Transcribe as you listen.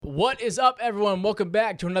What is up, everyone? Welcome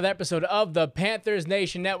back to another episode of the Panthers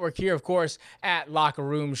Nation Network here, of course, at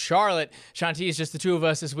Lockerroom Charlotte. Shontis, just the two of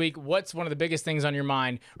us this week. What's one of the biggest things on your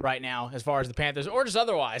mind right now as far as the Panthers or just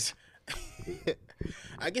otherwise?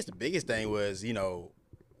 I guess the biggest thing was,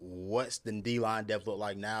 what's the D-line depth look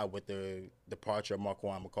like now with the departure of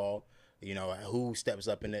Marquand McCall? Who steps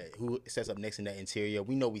up who sets up next in that interior?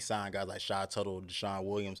 We know we signed guys like Shy Tuttle, Deshaun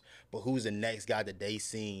Williams, but who's the next guy that they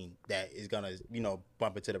seen that is gonna,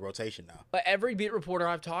 bump into the rotation now? But every beat reporter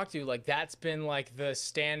I've talked to, that's been the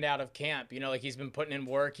standout of camp. He's been putting in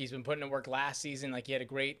work. He's been putting in work last season. He had a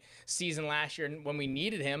great season last year when we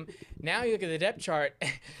needed him. Now you look at the depth chart,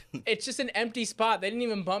 it's just an empty spot. They didn't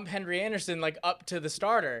even bump Henry Anderson up to the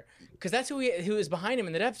starter because that's who is behind him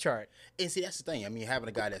in the depth chart. And see, that's the thing. I mean, having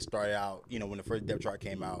a guy that started out, when the first depth chart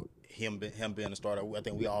came out, him being a starter, I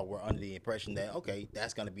think we all were under the impression that, okay,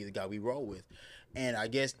 that's going to be the guy we roll with. And I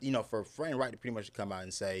guess, for Frank Wright to pretty much come out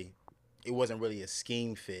and say it wasn't really a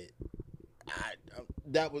scheme fit,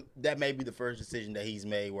 that may be the first decision that he's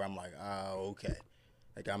made where I'm like, oh, okay.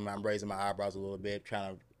 I'm raising my eyebrows a little bit,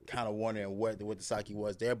 trying to kind of wondering what the psyche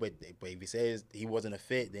was there. But if he says he wasn't a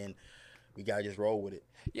fit, then we got to just roll with it.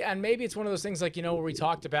 Yeah, and maybe it's one of those things where we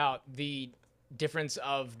talked about the difference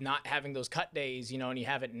of not having those cut days, and you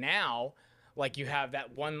have it now. You have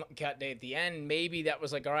that one cut day at the end. Maybe that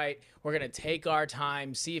was all right, we're going to take our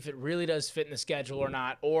time, see if it really does fit in the schedule or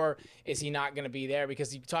not, or is he not going to be there?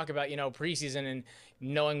 Because you talk about, preseason and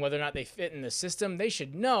knowing whether or not they fit in the system. They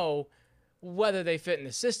should know whether they fit in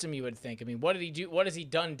the system, you would think. I mean, what did he do? What has he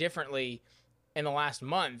done differently in the last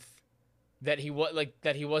month that he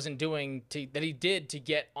wasn't doing that he did to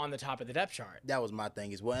get on the top of the depth chart? That was my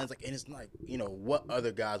thing as well. And it's what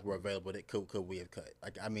other guys were available that could we have cut?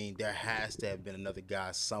 There has to have been another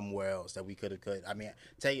guy somewhere else that we could have cut.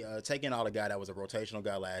 Taking out a guy that was a rotational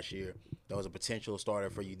guy last year, that was a potential starter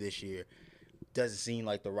for you this year, doesn't seem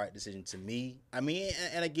like the right decision to me.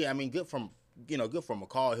 Good from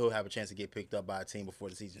McCall. He'll have a chance to get picked up by a team before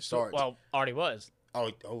the season starts. Well, already was.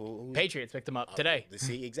 Oh, Patriots picked him up today.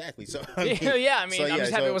 See, exactly. So I'm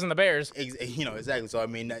just happy it wasn't the Bears. Exactly. So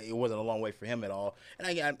it wasn't a long way for him at all. And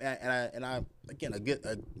he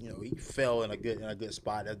fell in a good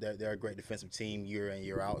spot. They're a great defensive team year in,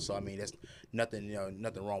 year out. So there's nothing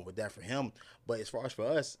wrong with that for him. But as far as for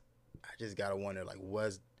us, I just gotta wonder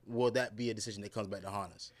will that be a decision that comes back to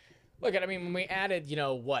haunt us? Look, when we added,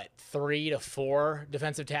 3 to 4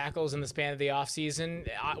 defensive tackles in the span of the offseason,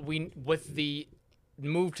 with the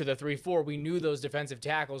move to the 3-4, we knew those defensive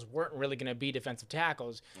tackles weren't really going to be defensive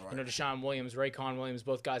tackles. Right. Deshaun Williams, Raycon Williams,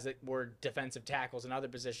 both guys that were defensive tackles in other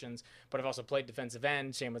positions, but have also played defensive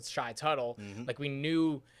end. Same with Shy Tuttle. Mm-hmm. We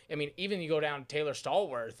knew. Even you go down Taylor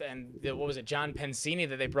Stallworth and John Pensini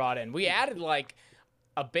that they brought in. We added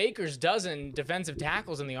a baker's dozen defensive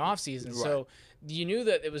tackles in the offseason. Right. So you knew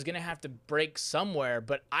that it was going to have to break somewhere,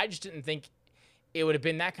 but I just didn't think it would have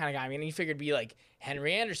been that kind of guy. You figured it'd be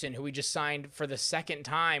Henry Anderson, who we just signed for the second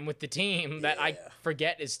time with the team that I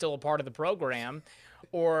forget is still a part of the program,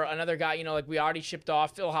 or another guy, we already shipped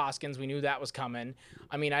off Phil Hoskins. We knew that was coming.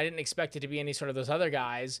 I didn't expect it to be any sort of those other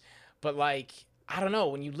guys, but I don't know.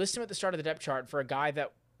 When you listen at the start of the depth chart for a guy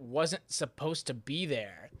that wasn't supposed to be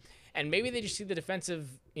there, and maybe they just see the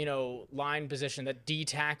defensive, line position, that D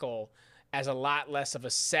tackle, as a lot less of a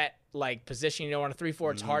set position. On a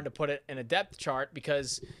 3-4, it's hard to put it in a depth chart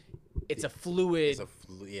because it's a fluid.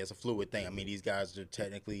 It's a fluid thing. These guys are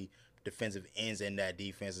technically defensive ends in that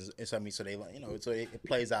defense, and so so they so it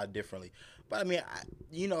plays out differently. But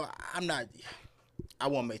I'm not. I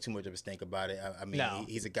won't make too much of a stink about it. No.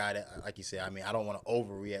 He's a guy that, like you said, I don't want to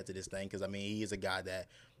overreact to this thing because he is a guy that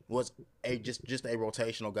was just a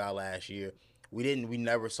rotational guy last year. We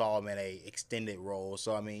never saw him in a extended role.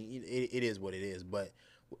 So it is what it is. But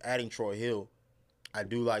adding Troy Hill, I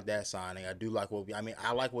do like that signing. I do like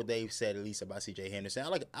I like what they've said at least about C.J. Henderson.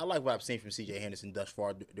 I like what I've seen from C.J. Henderson thus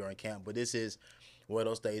far during camp. But this is one of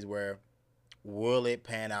those days where will it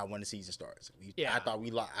pan out when the season starts? I thought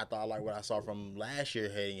I liked what I saw from last year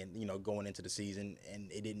heading and going into the season, and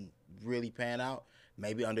it didn't really pan out.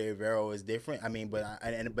 Maybe under Rivero is different.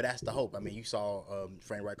 But that's the hope. You saw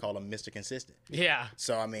Frank Wright call him Mr. Consistent. Yeah.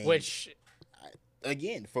 So which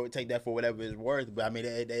again, take that for whatever it's worth. But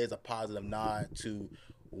there is a positive nod to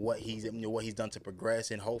what he's done to progress,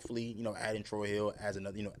 and hopefully adding Troy Hill as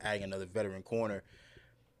another adding another veteran corner.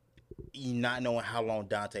 Not knowing how long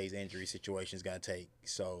Dante's injury situation is going to take.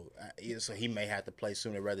 So he may have to play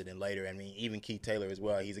sooner rather than later. Even Keith Taylor as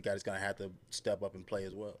well. He's a guy that's going to have to step up and play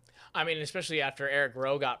as well. Especially after Eric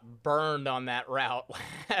Rowe got burned on that route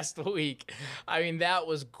last week. That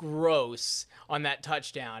was gross on that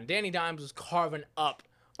touchdown. Danny Dimes was carving up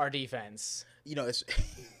our defense. You know, it's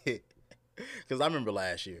because I remember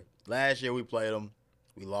last year. Last year we played them,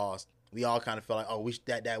 we lost. We all kind of felt like, oh,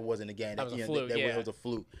 that wasn't a game. That was a fluke. It was a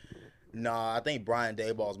fluke. Nah, I think Brian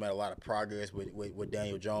Daboll's made a lot of progress with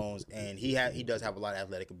Daniel Jones, and he does have a lot of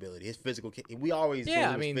athletic ability. His physical, we always knew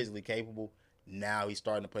he was physically capable. Now he's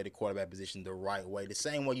starting to play the quarterback position the right way. The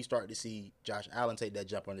same way you start to see Josh Allen take that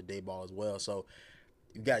jump on the Daboll as well. So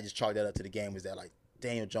you got to just chalk that up to the game. Is that like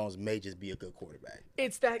Daniel Jones may just be a good quarterback?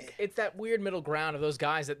 It's that weird middle ground of those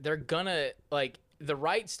guys that they're gonna like. The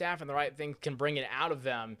right staff and the right thing can bring it out of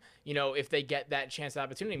them, you know, if they get that chance, that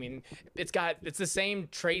opportunity. I mean, it's the same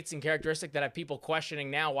traits and characteristic that have people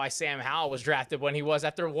questioning now why Sam Howell was drafted when he was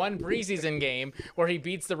after one preseason game where he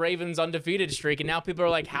beats the Ravens' undefeated streak. And now people are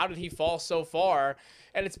like, how did he fall so far?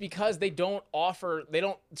 And it's because they don't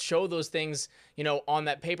show those things, you know, on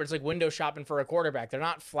that paper. It's like window shopping for a quarterback. They're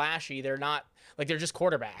not flashy. They're not like, they're just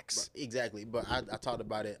quarterbacks. Exactly. But I talked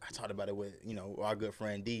about it. I talked about it with, you know, our good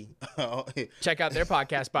friend D. Check out their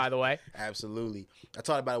podcast, by the way. Absolutely. I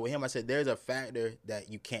talked about it with him. I said, there's a factor that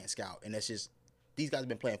you can't scout. And that's just, these guys have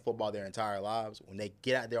been playing football their entire lives. When they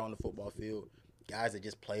get out there on the football field, guys that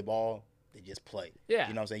just play ball, they just play. Yeah.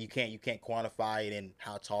 You know what I'm saying? You can't quantify it in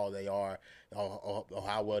how tall they are or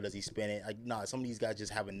how well does he spin it. Like, no, some of these guys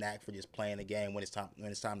just have a knack for just playing the game when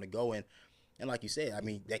it's time to go in. And like you said, I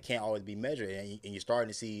mean, that can't always be measured. And you're starting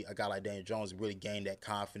to see a guy like Daniel Jones really gain that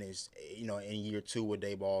confidence, you know, in year 2 with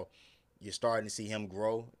Daboll. You're starting to see him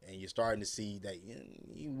grow, and you're starting to see that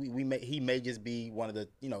he may just be one of the,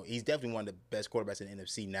 you know, he's definitely one of the best quarterbacks in the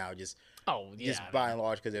NFC now. Just by and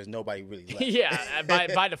large, because there's nobody really left. Yeah,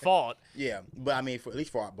 by default. Yeah, but I mean,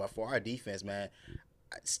 for our defense, man,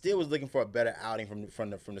 I still was looking for a better outing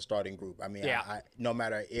from the starting group. I mean, I no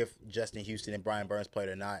matter if Justin Houston and Brian Burns played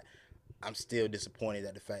or not, I'm still disappointed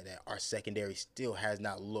at the fact that our secondary still has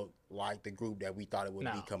not looked like the group that we thought it would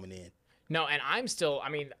be coming in. No, and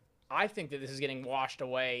I think that this is getting washed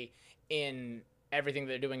away in everything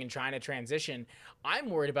they're doing and trying to transition. I'm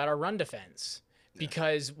worried about our run defense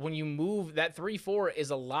because when you move, that 3-4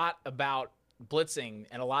 is a lot about blitzing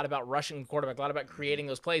and a lot about rushing the quarterback, a lot about creating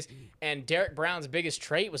those plays. And Derek Brown's biggest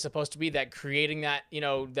trait was supposed to be that creating that, you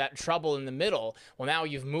know, that trouble in the middle. Well, now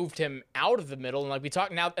you've moved him out of the middle. And like we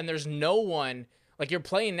talked now, and there's no one, like you're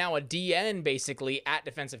playing now a DN basically at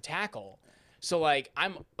defensive tackle. So, like,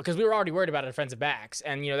 because we were already worried about our defensive backs.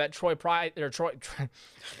 And, you know, that Troy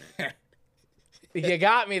you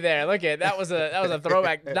got me there. Look at that was a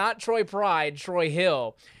throwback. Not Troy Pride, Troy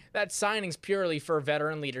Hill. That signing's purely for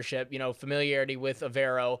veteran leadership, you know, familiarity with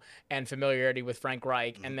Avero and familiarity with Frank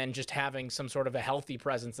Reich, and then just having some sort of a healthy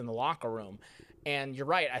presence in the locker room. And you're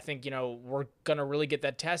right. I think, you know, we're going to really get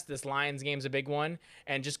that test. This Lions game's a big one.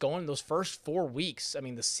 And just going those first 4 weeks, I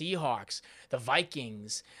mean, the Seahawks, the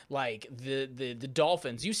Vikings, like the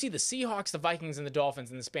Dolphins. You see the Seahawks, the Vikings, and the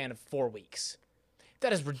Dolphins in the span of 4 weeks.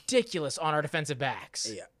 That is ridiculous on our defensive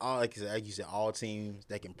backs. Yeah, like you said, all teams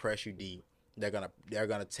that can press you deep. They're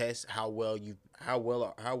gonna test how well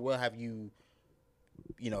have you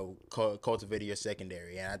cultivated your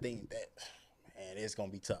secondary. And I think that, man, it's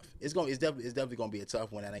gonna be tough. It's definitely gonna be a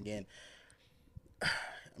tough one. And again, I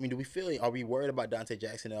mean, are we worried about Dante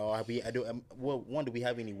Jackson at all? Do we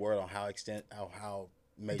have any word on how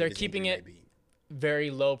major they're keeping it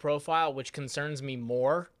very low profile, which concerns me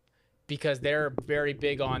more because they've been very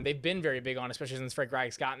big on, especially since Frank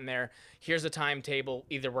Reich's gotten there. Here's a timetable.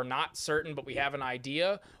 Either we're not certain, but we have an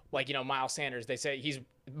idea. Like, you know, Miles Sanders,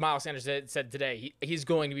 Miles Sanders said today he's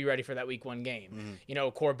going to be ready for that week 1 game. Mm-hmm. You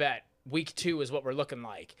know, Corbett, week 2 is what we're looking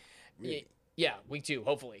like. Really? Yeah, week 2,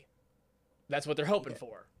 hopefully. That's what they're hoping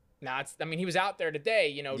for. Now, he was out there today,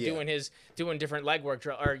 you know, doing different leg work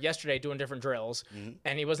or yesterday doing different drills,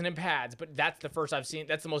 and he wasn't in pads. But that's the first I've seen.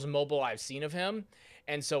 That's the most mobile I've seen of him,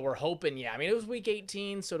 and so we're hoping. Yeah, I mean, it was week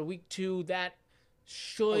 18, so to week 2 that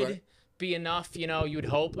should be enough. You know, you'd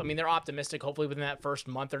hope. I mean, they're optimistic. Hopefully, within that first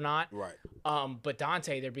month or not. Right. But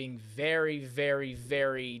Dante, they're being very, very,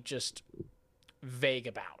 very just vague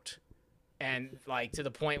about, and like to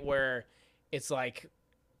the point where it's like.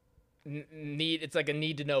 It's like a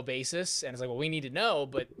need to know basis, and it's like, well, we need to know,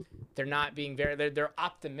 but they're not being they're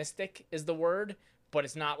optimistic is the word, but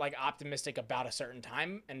it's not like optimistic about a certain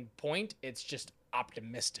time and point. It's just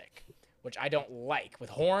optimistic, which I don't like. With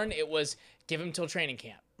Horn, it was give him till training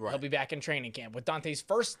camp. Right. He'll be back in training camp. With Dante's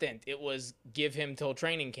first stint, it was give him till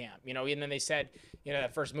training camp. You know, and then they said, you know,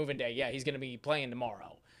 that first moving day, yeah, he's going to be playing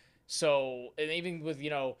tomorrow. So, and even with, you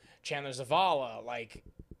know, Chandler Zavala, like,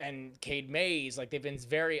 and Cade Mays, like they've been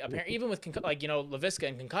very apparent, even with like, you know, LaVisca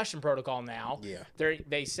and concussion protocol now. Yeah.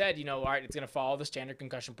 They said, you know, all right, it's going to follow the standard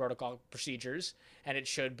concussion protocol procedures, and it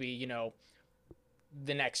should be, you know,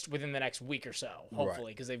 within the next week or so,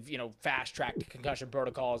 hopefully, because they've fast tracked concussion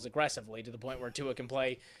protocols aggressively to the point where Tua can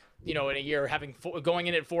play. In a year, going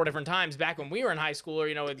in at 4 different times. Back when we were in high school, or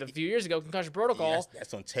a few years ago, concussion protocol. Yeah,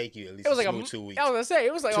 that's gonna take you at least it was like 2 weeks. I was gonna say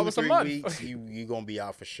it was like almost a month. 2 to 3 weeks, you gonna be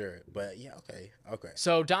out for sure. But yeah, okay.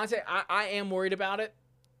 So Dante, I am worried about it,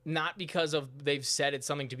 not because they've said it's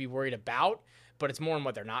something to be worried about, but it's more in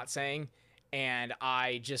what they're not saying. And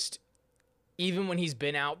I just, even when he's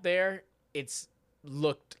been out there, it's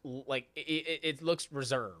looked like it looks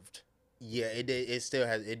reserved. Yeah, it still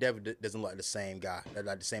has. It definitely doesn't look like the same guy,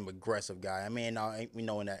 like the same aggressive guy. I mean, we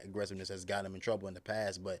know that aggressiveness has gotten him in trouble in the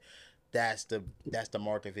past, but that's the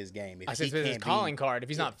mark of his game. If it's his calling card. If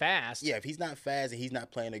he's not fast, if he's not fast and he's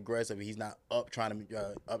not playing aggressive, and he's not up trying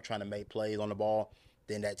to make plays on the ball,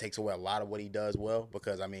 then that takes away a lot of what he does well.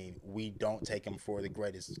 Because I mean, we don't take him for the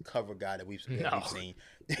greatest cover guy that we've seen.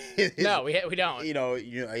 No, we don't.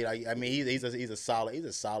 I mean, he's a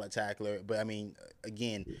solid tackler. But I mean,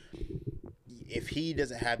 again, if he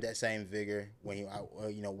doesn't have that same vigor when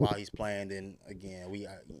while he's playing, then again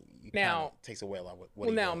now takes away a lot of what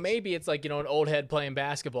he does. Maybe it's like an old head playing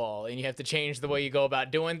basketball, and you have to change the way you go about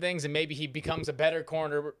doing things, and maybe he becomes a better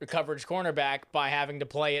coverage cornerback by having to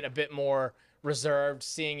play it a bit more reserved,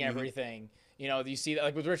 seeing everything. You see that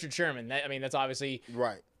like with Richard Sherman. That's obviously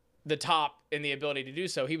right. The top in the ability to do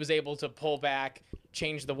so. He was able to pull back,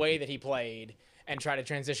 change the way that he played, and try to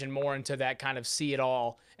transition more into that kind of see it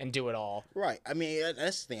all and do it all. Right. I mean,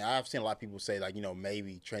 that's the thing. I've seen a lot of people say, like,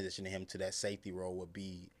 maybe transitioning him to that safety role would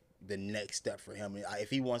be the next step for him. If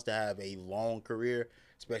he wants to have a long career,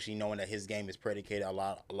 especially knowing that his game is predicated a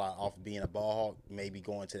lot off being a ball hawk, maybe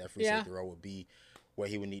going to that free safety role would be where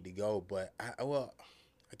he would need to go. But, I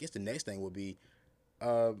guess the next thing would be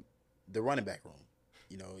the running back room.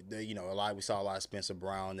 We saw a lot of Spencer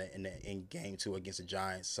Brown in game 2 against the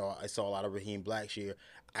Giants. So I saw a lot of Raheem Blackshear.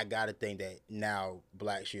 I gotta think that now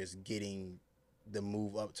Blackshear is getting the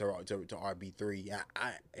move up to RB3.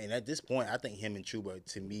 And at this point, I think him and Chuba,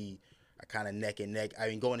 to me, are kind of neck and neck. I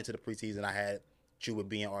mean, going into the preseason, I had Chuba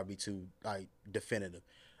being RB2 like definitive.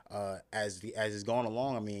 As it's going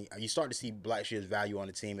along, I mean, you start to see Blackshear's value on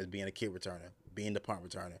the team as being a kick returner, being the punt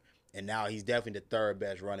returner. And now he's definitely the third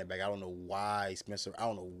best running back. I don't know why I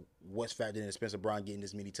don't know what's factored into Spencer Brown getting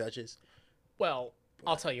this many touches. Well,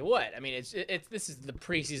 I'll tell you what. I mean, this is the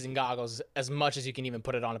preseason goggles as much as you can even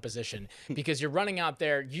put it on a position, because you're running out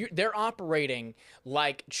there. They're operating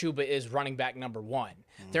like Chuba is running back number 1.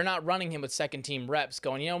 They're not running him with second team reps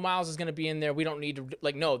going, Miles is going to be in there. We don't need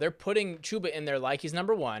to no, they're putting Chuba in there like he's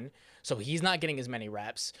number 1. So he's not getting as many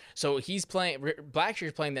reps. So he's playing,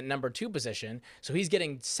 Blackshear's playing that number 2 position. So he's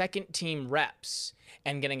getting second team reps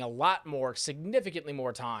and getting a lot more, significantly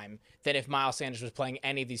more time than if Miles Sanders was playing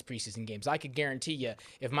any of these preseason games. I could guarantee you,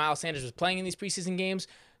 if Miles Sanders was playing in these preseason games,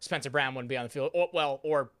 Spencer Brown wouldn't be on the field,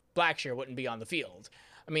 or Blackshear wouldn't be on the field.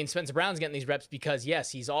 I mean, Spencer Brown's getting these reps because,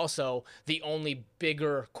 yes, he's also the only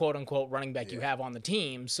bigger, quote-unquote, running back you have on the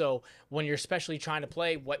team. So when you're especially trying to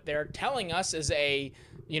play what they're telling us is a,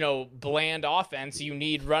 bland offense, you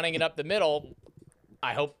need running it up the middle.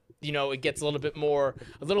 I hope, it gets a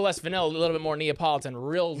little less vanilla, a little bit more Neapolitan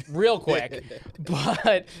real quick.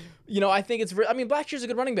 But, I think Blackshear's a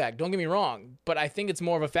good running back. Don't get me wrong. But I think it's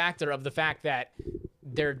more of a factor of the fact that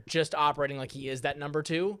they're just operating like he is that number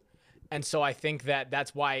 2. And so I think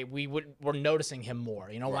that's why we're noticing him more.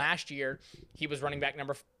 Right. Last year he was running back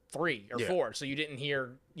number 3 or 4, so you didn't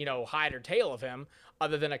hear hide or tail of him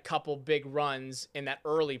other than a couple big runs in that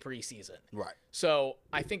early preseason. Right. So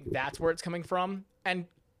I think that's where it's coming from, and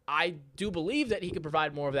I do believe that he could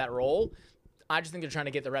provide more of that role. I just think they're trying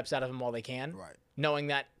to get the reps out of him while they can. Right. Knowing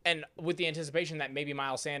that, and with the anticipation that maybe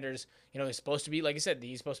Miles Sanders, is supposed to be, like I said,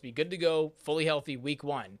 he's supposed to be good to go, fully healthy week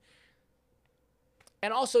 1.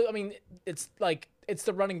 And also, I mean, it's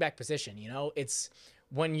the running back position, It's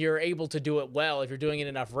when you're able to do it well, if you're doing it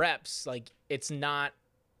enough reps, like it's not,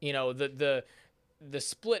 the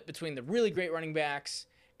split between the really great running backs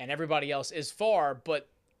and everybody else is far, but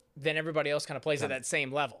then everybody else kind of plays at that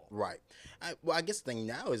same level. Right. I guess the thing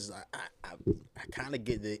now is I kind of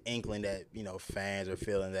get the inkling that, fans are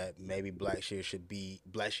feeling that maybe Blackshear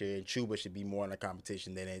and Chuba should be more in the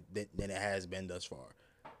competition than it has been thus far.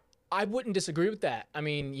 I wouldn't disagree with that. I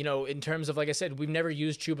mean, in terms of, like I said, we've never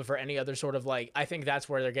used Chuba for any other sort of I think that's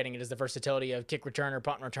where they're getting it, is the versatility of kick returner,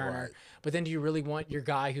 punt returner. Right. But then do you really want your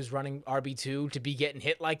guy who's running RB2 to be getting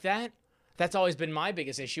hit like that? That's always been my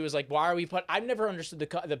biggest issue, is why are we I've never understood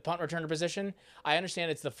the punt returner position. I understand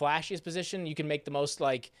it's the flashiest position. You can make the most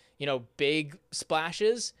big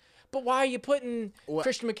splashes. But why are you putting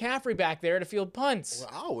Christian McCaffrey back there to field punts?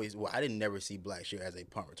 I didn't never see Blackshear as a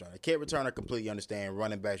punt returner. Kick returner, I completely understand.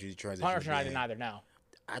 Running backs usually transition. Punt returner, I didn't either. No.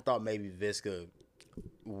 I thought maybe Visca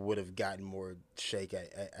would have gotten more shake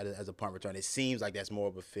as a punt returner. It seems like that's more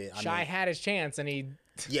of a fit. Shy had his chance, and he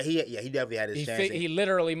definitely had his chance. He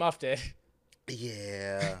literally muffed it.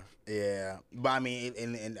 Yeah. But I mean,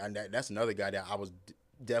 and that's another guy that I was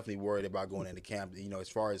definitely worried about going into camp. You know, as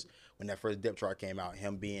far as when that first depth chart came out,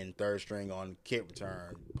 him being third string on kick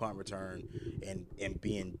return, punt return, and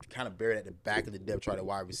being kind of buried at the back of the depth chart at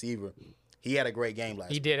wide receiver. He had a great game last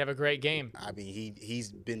week. He did have a great game. I mean,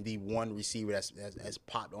 he's been the one receiver that's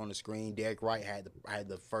popped on the screen. Derek Wright had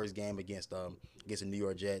the first game against the New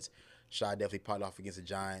York Jets. Shaw definitely popped off against the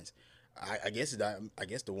Giants. I guess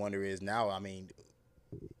the wonder is now. I mean,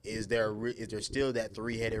 is there still that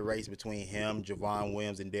three-headed race between him, Javon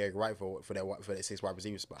Williams, and Derek Wright for that 6 wide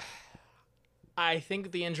receiver spot? I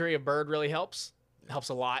think the injury of Bird really helps. Helps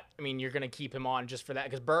a lot. I mean, you're going to keep him on just for that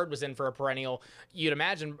because Bird was in for a perennial. You'd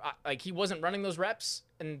imagine, like, he wasn't running those reps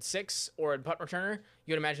in 6 or in punt returner.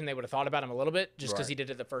 You'd imagine they would have thought about him a little bit just because he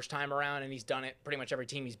did it the first time around, and he's done it pretty much every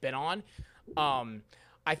team he's been on.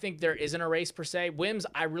 I think there isn't a race per se. Wims,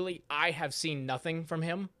 I have seen nothing from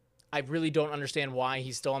him. I really don't understand why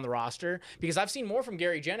he's still on the roster because I've seen more from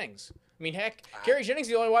Gary Jennings. I mean, heck, Gary Jennings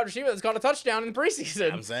is the only wide receiver that's caught a touchdown in the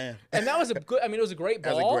preseason. I'm saying. And that was a good, I mean, it was a great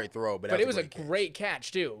ball. That was a great throw, but it was a great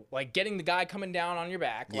catch, too. Like, getting the guy coming down on your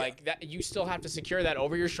back, like, that, you still have to secure that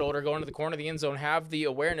over your shoulder, go into the corner of the end zone, have the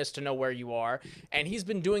awareness to know where you are. And he's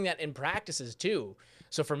been doing that in practices, too.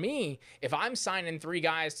 So for me, if I'm signing 3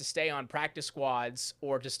 guys to stay on practice squads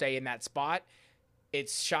or to stay in that spot,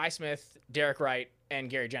 it's Shi Smith, Derek Wright,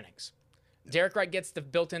 and Gary Jennings. Derek Wright gets the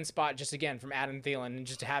built-in spot just again from Adam Thielen and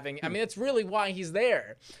just having. I mean, that's really why he's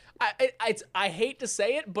there. I hate to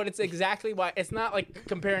say it, but it's exactly why. It's not like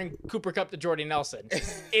comparing Cooper Kupp to Jordy Nelson.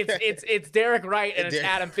 It's Derek Wright and it's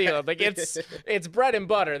Adam Thielen. Like it's bread and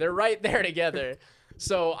butter. They're right there together.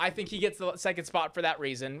 So I think he gets the second spot for that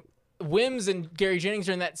reason. Wims and Gary Jennings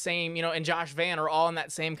are in that same, and Josh Van are all in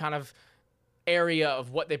that same kind of area of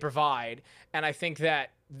what they provide, and I think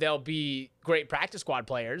that they'll be great practice squad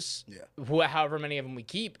players. Yeah. However many of them we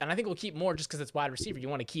keep, and I think we'll keep more just because it's wide receiver. You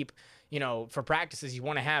want to keep, for practices, you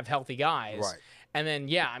want to have healthy guys. Right. And then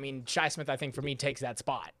I mean, Shi Smith, I think for me takes that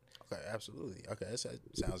spot. Okay, absolutely. Okay, that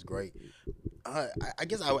sounds great. I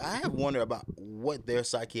guess I have wondered about what their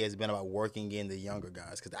psyche has been about working in the younger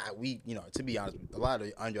guys because to be honest, a lot of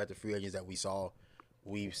the undrafted free agents that we saw.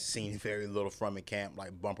 We've seen very little from in camp,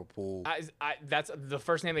 like Bumper Pool. That's the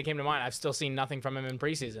first name that came to mind. I've still seen nothing from him in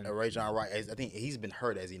preseason. Rajon Wright, I think he's been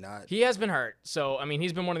hurt, has he not? He has been hurt. So, I mean,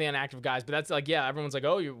 he's been one of the inactive guys. But that's like, everyone's like,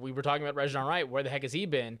 we were talking about Rajon Wright. Where the heck has he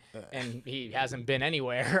been? And he hasn't been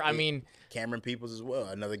anywhere. I mean, Cameron Peoples as well,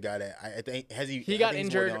 another guy that I think has he. He got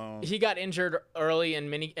injured. He got injured early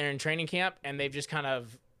in training camp, and they've just kind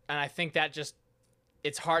of. And I think that just.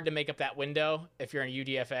 It's hard to make up that window if you're in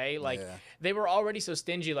UDFA. Like they were already so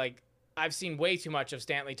stingy. Like I've seen way too much of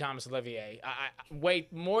Stanley Thomas Olivier. Way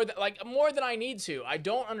more than I need to. I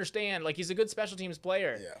don't understand. Like he's a good special teams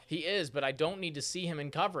player. Yeah. He is, but I don't need to see him in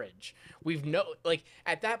coverage.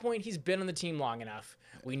 At that point he's been on the team long enough.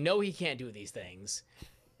 We know he can't do these things.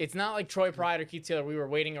 It's not like Troy Pride or Keith Taylor. We were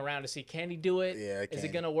waiting around to see can he do it? Yeah, is it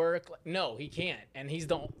gonna work? No, he can't. And he's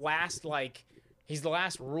the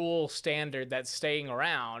last rule standard that's staying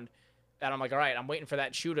around that I'm like, all right, I'm waiting for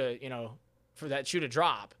that shoe to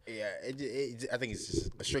drop. Yeah, I think it's just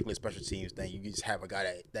a strictly special teams thing. You just have a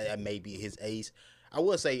guy that may be his ace. I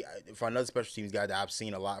will say, for another special teams guy that I've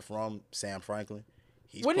seen a lot from, Sam Franklin.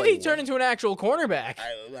 When did he turn into an actual cornerback?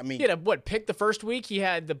 I mean, he had a pick the first week. He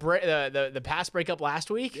had the pass breakup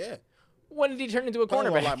last week. Yeah. When did he turn into a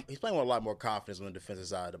cornerback? He's playing with a lot more confidence on the defensive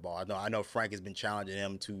side of the ball. I know Frank has been challenging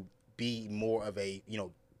him to be more of a,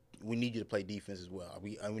 we need you to play defense as well.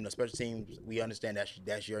 Special teams, we understand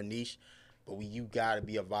that's your niche, but you got to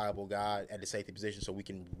be a viable guy at the safety position so we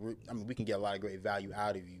can get a lot of great value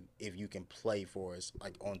out of you if you can play for us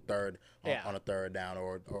like on a third down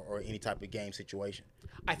or any type of game situation.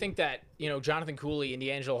 I think that, Jonathan Cooley and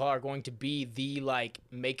D'Angelo Hall are going to be the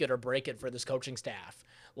make it or break it for this coaching staff.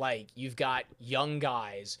 Like you've got young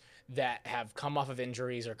guys that have come off of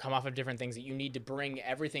injuries or come off of different things that you need to bring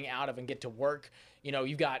everything out of and get to work, You know,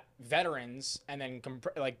 you've got veterans and then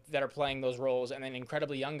that are playing those roles, and then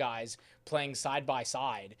incredibly young guys playing side by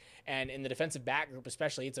side. And in the defensive back group,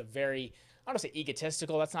 especially, it's a very, I don't want to say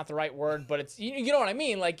egotistical. That's not the right word, but it's, you know what I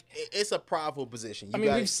mean? Like, it's a prideful position.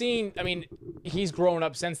 We've seen, he's grown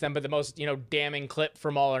up since then, but the most, damning clip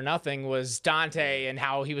from All or Nothing was Dante and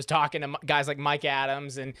how he was talking to guys like Mike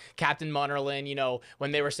Adams and Captain Munnerlin,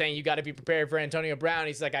 when they were saying, you got to be prepared for Antonio Brown.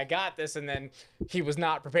 He's like, I got this. And then he was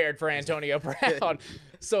not prepared for Antonio Brown.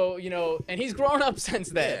 So, and he's grown up since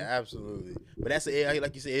then. Yeah, absolutely. But that's,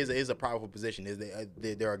 like you said, is a powerful position.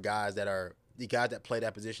 There are guys that are, the guys that play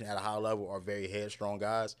that position at a high level are very headstrong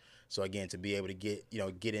guys. So again, to be able to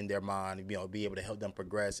get in their mind, be able to help them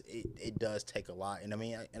progress, it does take a lot. And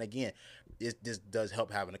and again, this does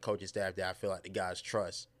help having a coaching staff that I feel like the guys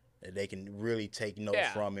trust, that they can really take notes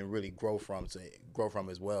from and really grow from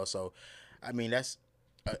as well. So, that's.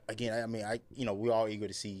 Again, we're all eager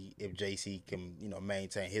to see if JC can,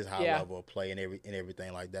 maintain his high level of play and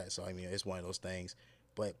everything like that. So it's one of those things.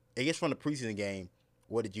 But I guess from the preseason game,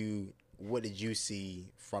 what did you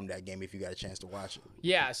see from that game if you got a chance to watch it?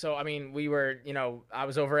 Yeah, so we were, I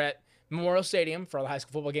was over at Memorial Stadium for all the high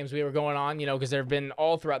school football games we were going on, because they've been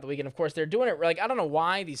all throughout the week, and of course they're doing it I don't know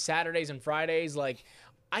why these Saturdays and Fridays,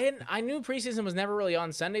 I knew preseason was never really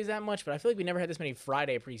on Sundays that much, but I feel like we never had this many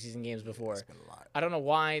Friday preseason games before. It's been a lot. I don't know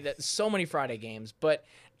why that so many Friday games, but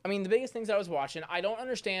the biggest things I was watching, I don't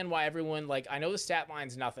understand why everyone, I know the stat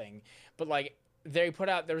line's nothing, but there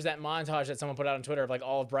was that montage that someone put out on Twitter of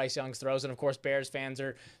all of Bryce Young's throws, and of course Bears fans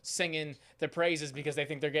are singing the praises because they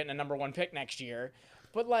think they're getting a number 1 pick next year.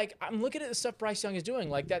 But I'm looking at the stuff Bryce Young is doing,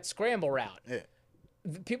 that scramble route. Yeah.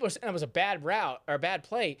 People are saying that was a bad route or a bad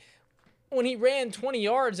play. When he ran 20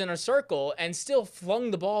 yards in a circle and still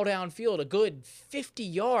flung the ball downfield a good 50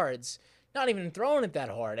 yards, not even throwing it that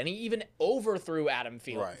hard, and he even overthrew Adam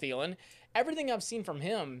Thielen. Everything I've seen from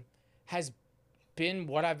him has been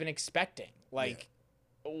what I've been expecting. I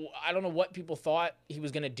don't know what people thought he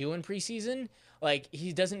was going to do in preseason.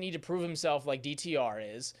 He doesn't need to prove himself like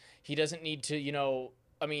DTR is. He doesn't need to,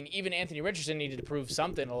 even Anthony Richardson needed to prove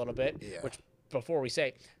something a little bit, which before we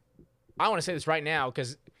say, I want to say this right now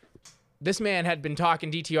because this man had been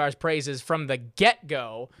talking DTR's praises from the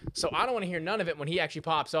get-go, so I don't want to hear none of it when he actually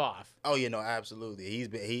pops off. Oh, absolutely. He's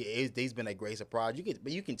been a great surprise.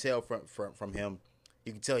 You can tell from him.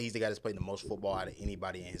 You can tell he's the guy that's played the most football out of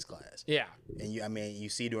anybody in his class. Yeah. And you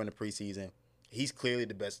see during the preseason, he's clearly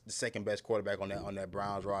the second best quarterback on that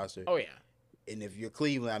Browns roster. Oh yeah. And if you're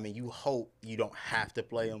Cleveland, you hope you don't have to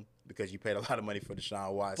play him because you paid a lot of money for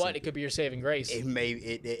Deshaun Watson. But it could be your saving grace. That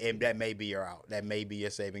may be your out. That may be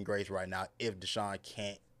your saving grace right now if Deshaun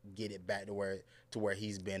can't get it back to where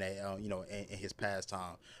he's been at, in his past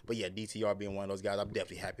time. But yeah, DTR being one of those guys, I'm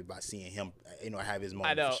definitely happy about seeing him, have his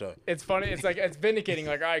moment. I know. For sure. It's funny. It's it's vindicating.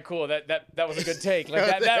 All right, cool. That was a good take.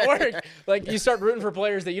 That worked. You start rooting for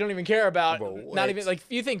players that you don't even care about. Not even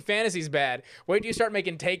you think fantasy's bad. Wait till you start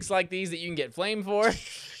making takes like these that you can get flamed for,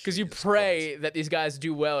 because you pray that these guys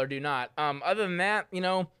do well or do not. Other than that, I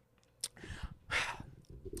don't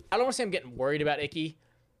want to say I'm getting worried about Icky,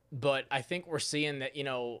 but I think we're seeing that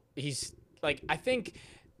he's I think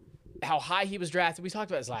how high he was drafted. We talked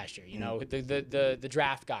about this last year. The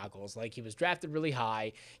draft goggles. He was drafted really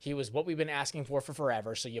high. He was what we've been asking for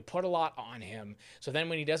forever. So you put a lot on him. So then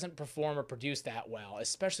when he doesn't perform or produce that well,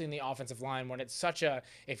 especially in the offensive line, when it's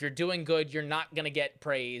if you're doing good, you're not gonna get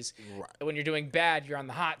praise. Right. When you're doing bad, you're on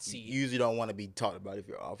the hot seat. You usually don't want to be talked about if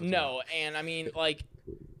you're offensive. No, and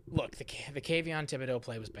look, the Kayvon Thibodeau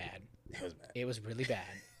play was bad. It was bad. It was really bad.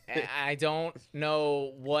 I don't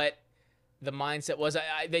know what the mindset was.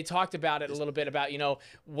 They talked about it a little bit about,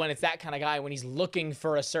 when it's that kind of guy, when he's looking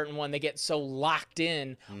for a certain one, they get so locked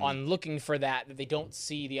in on looking for that they don't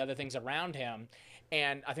see the other things around him.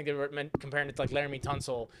 And I think they were comparing it to Laramie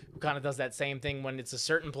Tunsil, who kind of does that same thing when it's a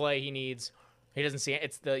certain play he doesn't see it.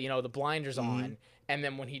 It's the blinders on. And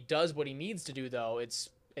then when he does what he needs to do, though, it's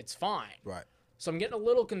fine. Right. So I'm getting a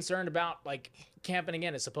little concerned about, Campen,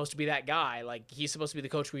 again, is supposed to be that guy. He's supposed to be the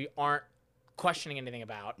coach we aren't questioning anything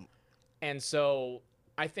about. And so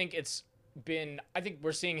I think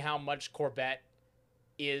we're seeing how much Corbett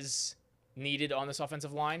is needed on this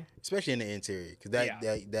offensive line. Especially in the interior. Because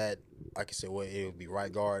that, like I said, it would be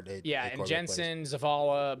right guard. And Jensen,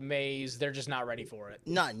 Zavala, Mays, they're just not ready for it.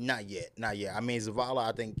 Not yet. Zavala,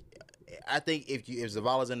 I think if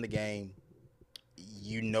Zavala's in the game,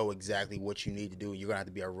 you know exactly what you need to do. You're gonna have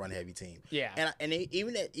to be a run-heavy team. Yeah. And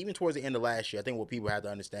even towards the end of last year, I think what people have to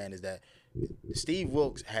understand is that Steve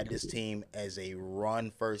Wilkes had this team as a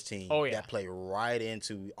run-first team that played right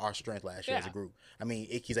into our strength last year as a group.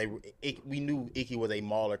 We knew Icky was a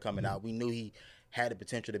mauler coming out. We knew had the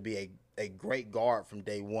potential to be a great guard from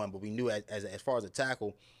day one, but we knew as far as a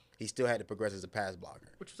tackle, he still had to progress as a pass blocker.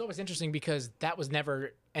 Which was always interesting because that was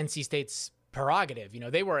never NC State's prerogative. You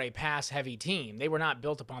know, they were a pass-heavy team. They were not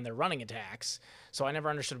built upon their running attacks. So I never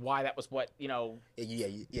understood why that was what, you know. Yeah.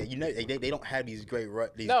 You know, they don't have these great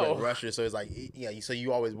great rushers. So it's like, so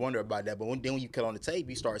you always wonder about that. But then when you cut on the tape,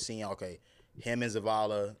 you start seeing, okay, him and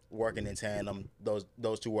Zavala working in tandem.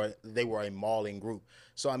 Those two were a mauling group.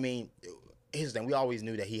 So I mean, here's the thing: we always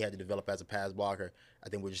knew that he had to develop as a pass blocker. I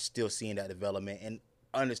think we're just still seeing that development and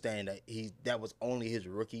understanding that that was only his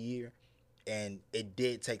rookie year, and it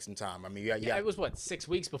did take some time. I mean, it was what, 6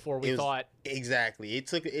 weeks before we thought. Exactly. It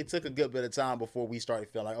took a good bit of time before we started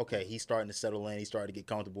feeling like, okay, he's starting to settle in. He's starting to get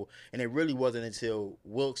comfortable, and it really wasn't until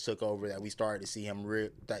Wilkes took over that we started to see him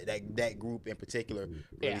that group in particular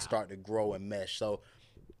really start to grow and mesh. So.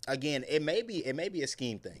 Again, it may be a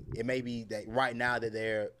scheme thing. It may be that right now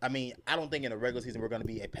that I mean, I don't think in the regular season we're going to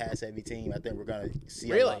be a pass-heavy team. I think we're going to see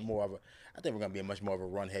a lot more of I think we're going to be a much more of a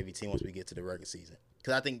run-heavy team once we get to the regular season.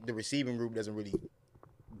 Because I think the receiving group doesn't really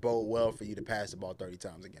bode well for you to pass the ball 30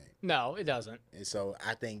 times a game. No, it doesn't. And so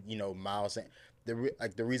I think, Miles,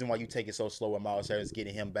 the reason why you take it so slow with Miles Harris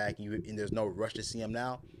getting him back and there's no rush to see him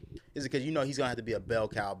now is because he's going to have to be a bell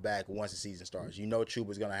cow back once the season starts.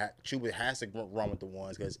 Chuba has to run with the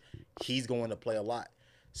ones because he's going to play a lot.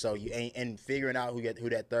 So and figuring out who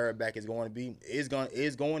that third back is going to be is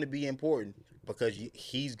going to be important because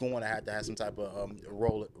he's going to have some type of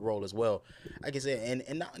role as well. Like I said,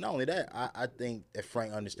 and not only that, I think that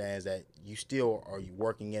Frank understands that you still are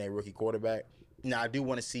working in a rookie quarterback. Now I do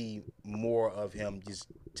want to see more of him just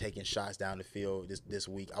taking shots down the field this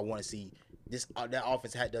week. I want to see that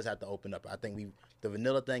offense does have to open up. I think the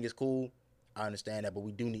vanilla thing is cool. I understand that, but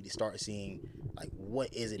we do need to start seeing like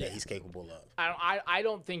what is it that he's capable of. I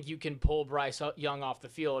don't think you can pull Bryce Young off the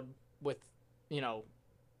field with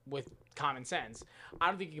common sense. I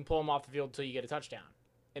don't think you can pull him off the field until you get a touchdown.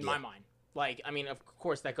 In my mind. Like, I mean, of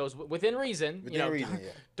course, that goes within reason.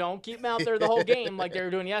 Don't keep him out there the whole game like they were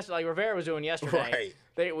doing yesterday, like Rivera was doing yesterday.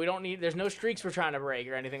 Right. We don't need. There's no streaks we're trying to break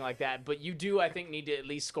or anything like that. But you do, I think, need to at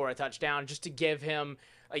least score a touchdown just to give him.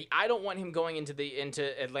 Like, I don't want him going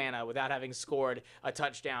into Atlanta without having scored a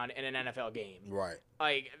touchdown in an NFL game. Right.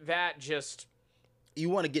 Like that just. You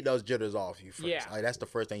want to get those jitters off you first. Yeah. Like, that's the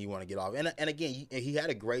first thing you want to get off. And again, he had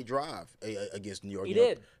a great drive against New York. He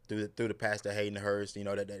did. Through the pass to Hayden Hurst,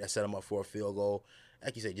 that set him up for a field goal.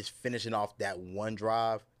 Like you said, just finishing off that one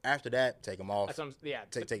drive. After that, take him off.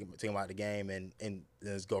 Take him out of the game and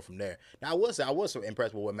let's go from there. Now, I was so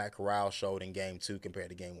impressed with what Matt Corral showed in game 2 compared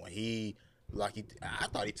to game 1. I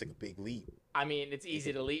thought he took a big leap. I mean, it's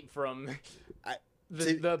easy to leap from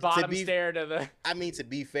the bottom stair to the. I mean, to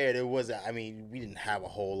be fair, we didn't have a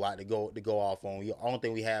whole lot to go off on. The only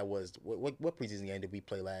thing we had was what preseason game did we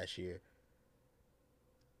play last year?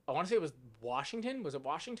 I want to say it was Washington. Was it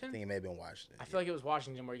Washington? I think it may have been Washington. I feel like it was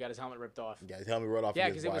Washington where he got his helmet ripped off. Yeah, his helmet ripped off. Yeah,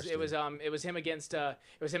 because it was him against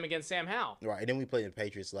Sam Howell. Right, and then we played the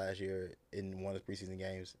Patriots last year in one of the preseason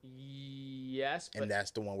games. Yes, and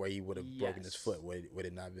that's the one where he would have broken his foot. Would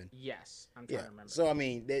it not been? Yes, I'm trying to remember. So I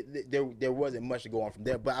mean, there wasn't much to go on from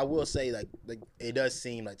there. But I will say, like it does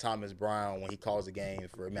seem like Thomas Brown when he calls the game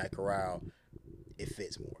for Matt Corral, it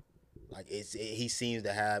fits more. Like he seems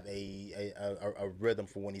to have a rhythm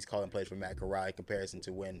for when he's calling plays for Matt Corral in comparison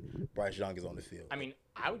to when Bryce Young is on the field. I mean,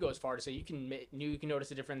 I would go as far to say you can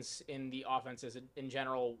notice a difference in the offenses in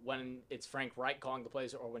general when it's Frank Reich calling the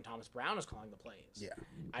plays or when Thomas Brown is calling the plays. Yeah,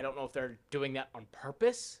 I don't know if they're doing that on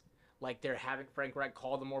purpose. Like they're having Frank Reich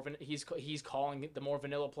call the more he's calling the more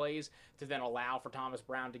vanilla plays to then allow for Thomas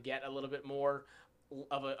Brown to get a little bit more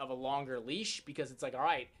of a longer leash because it's like, all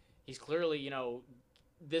right, he's clearly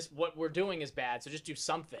what we're doing is bad, so just do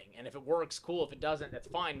something. And if it works, cool. If it doesn't, that's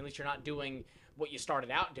fine. At least you're not doing what you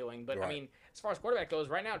started out doing. But, right. I mean, as far as quarterback goes,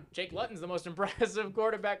 right now, Jake Lutton's the most impressive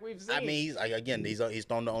quarterback we've seen. I mean, he's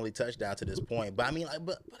thrown the only touchdown to this point. But, I mean,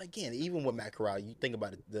 but again, even with Matt Corral, you think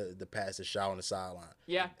about the pass to Shaw on the sideline.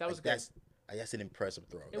 Yeah, that was good. That's an impressive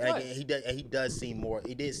throw. Again, he did seem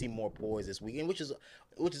more poised this weekend, which is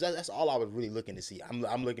that's all I was really looking to see.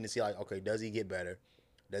 I'm looking to see, like, okay, does he get better?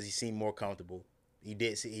 Does he seem more comfortable? He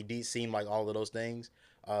did seem like all of those things.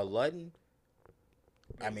 Lutton,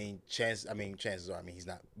 chances are he's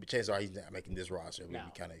not making this roster. We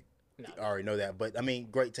kind of already know that. But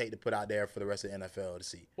great tape to put out there for the rest of the NFL to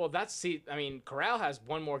see. Well, Corral has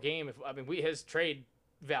one more game. His trade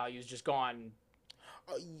value is just gone.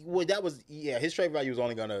 His trade value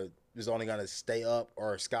was only gonna stay up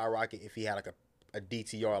or skyrocket if he had like a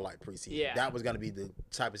DTR like preseason. Yeah. That was going to be the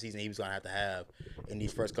type of season he was going to have in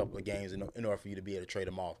these first couple of games in order for you to be able to trade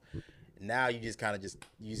him off. Now you just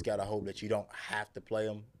gotta hope that you don't have to play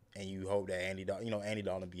him, and you hope that Andy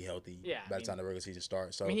Dalton be healthy by the time the regular season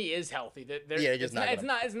starts. So I mean, he is healthy.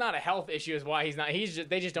 It's not a health issue. Is why he's not. They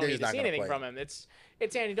just don't need to see anything from him. It's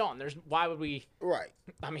Andy Dalton. Why would we? Right.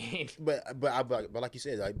 I mean, but like you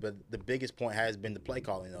said, but the biggest point has been the play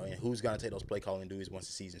calling though, and who's gonna take those play calling duties once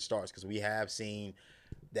the season starts? Because we have seen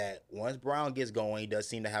that once Brown gets going, he does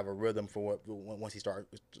seem to have a rhythm for once he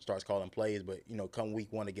starts calling plays. But come week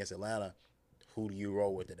 1 against Atlanta, who do you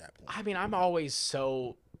roll with at that point? I mean, I'm always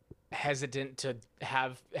so hesitant to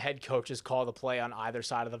have head coaches call the play on either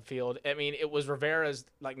side of the field. I mean, it was Rivera's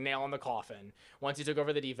like nail in the coffin. Once he took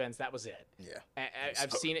over the defense, that was it. Yeah,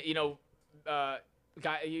 I've seen it. You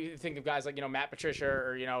think of guys like Matt Patricia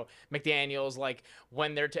or McDaniels, like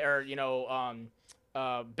when they're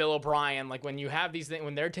Bill O'Brien, like when you have these things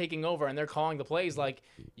when they're taking over and they're calling the plays, like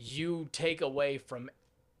you take away from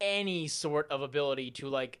any sort of ability to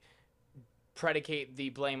like predicate the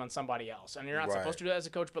blame on somebody else, and you're not supposed to do that as a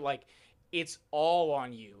coach, but like it's all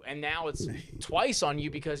on you, and now it's twice on you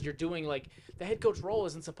because you're doing like the head coach role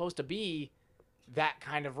isn't supposed to be that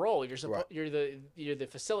kind of role. You're the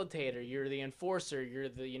facilitator, you're the enforcer, you're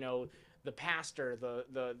the the pastor,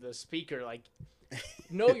 the speaker, like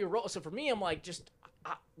know your role. So for me, I'm like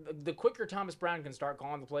the quicker Thomas Brown can start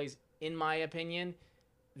calling the plays, in my opinion,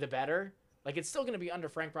 the better. Like, it's still going to be under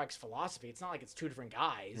Frank Reich's philosophy. It's not like it's two different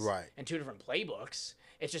guys and two different playbooks.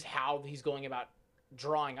 It's just how he's going about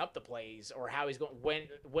drawing up the plays or how he's going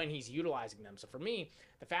when he's utilizing them. So for me,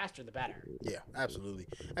 the faster the better. Yeah, absolutely.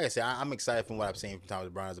 Like I said, I'm excited from what I've seen from Thomas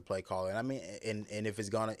Brown as a play caller. And I mean, and if it's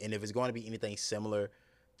going to be anything similar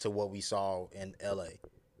to what we saw in LA,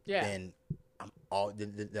 then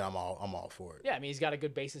I'm all for it. Yeah, I mean, he's got a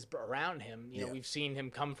good basis around him. We've seen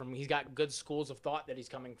him come from. He's got good schools of thought that he's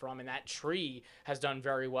coming from, and that tree has done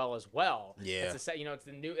very well as well. Yeah, it's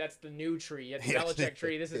the new tree. It's the Belichick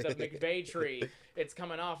tree. This is the McVay tree. It's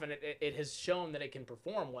coming off, and it has shown that it can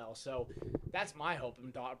perform well. So that's my hope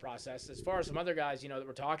and thought process. As far as some other guys, that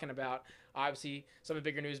we're talking about, obviously some of the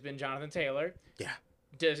bigger news has been Jonathan Taylor. Yeah.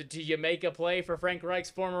 Do you make a play for Frank Reich's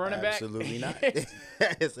former running back? Absolutely not.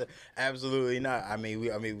 Absolutely not. I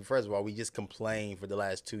mean, first of all, we just complained for the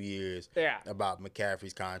last 2 years about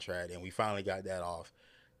McCaffrey's contract, and we finally got that off.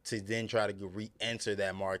 To then try to re-enter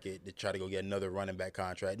that market to try to go get another running back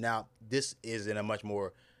contract. Now, this is in a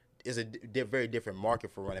very different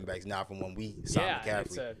market for running backs now from when we signed McCaffrey.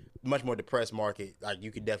 It's a much more depressed market. Like,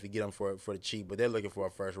 you could definitely get them for the cheap, but they're looking for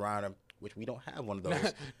a first rounder, which we don't have one of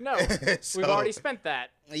those. No, we've already spent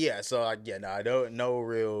that. Yeah, so no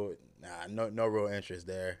real interest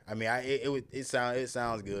there. I mean, it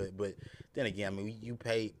sounds good, but then again, I mean, you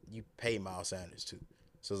pay Miles Sanders too,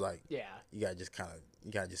 so it's like you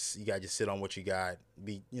gotta just sit on what you got,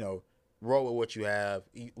 roll with what you have.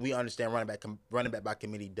 We understand running back by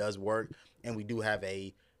committee does work, and we do have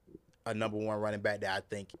a number one running back that I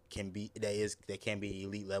think can be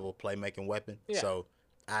elite level playmaking weapon. Yeah. So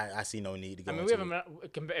I see no need to go. I mean,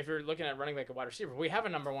 if you're looking at running back and wide receiver, we have a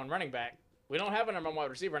number one running back. We don't have a number one wide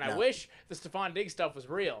receiver, and I wish the Stephon Diggs stuff was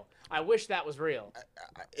real. I wish that was real.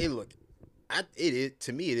 It is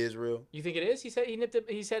to me. It is real. You think it is? He said he nipped it.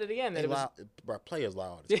 He said it again that it was. Players lie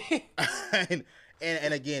all the time.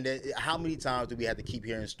 And again, how many times do we have to keep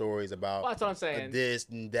hearing stories about? Well, that's what I'm saying. This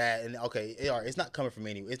and that, and okay, it's not coming from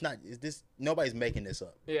anywhere. It's not. It's this. Nobody's making this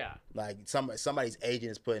up. Yeah. Like somebody's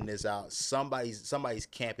agent is putting this out. Somebody's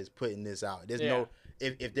camp is putting this out. There's no.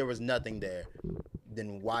 If there was nothing there,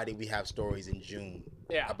 then why did we have stories in June?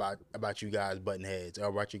 About you guys butting heads, or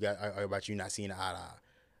about you not seeing eye to eye?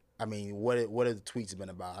 I mean, what have the tweets been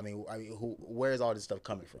about? I mean, where's all this stuff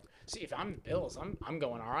coming from? See, if I'm the Bills, I'm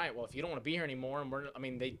going, all right, well, if you don't want to be here anymore,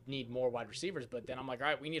 and they need more wide receivers, but then I'm like, all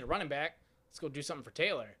right, we need a running back. Let's go do something for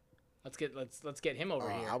Taylor. Let's get him over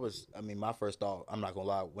here. My first thought, I'm not gonna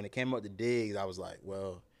lie, when it came up to Diggs, I was like,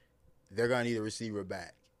 well, they're gonna need a receiver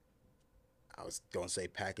back. I was gonna say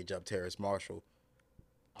package up Terrace Marshall.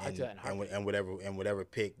 And whatever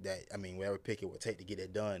pick it would take to get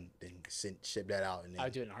it done, then ship that out. And then,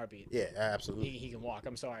 I'd do it in a heartbeat. Yeah, absolutely. He can walk.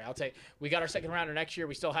 I'm sorry. We got our second rounder next year.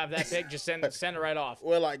 We still have that pick. Just send it right off.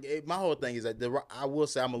 Well, my whole thing is that I will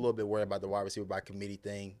say I'm a little bit worried about the wide receiver by committee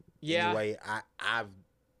thing. Yeah. Anyway, I've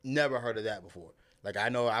never heard of that before. Like, I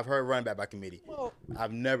know I've heard running back by committee. Well,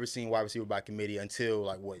 I've never seen wide receiver by committee until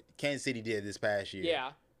like what Kansas City did this past year.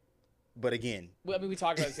 Yeah. But again, well, I mean, we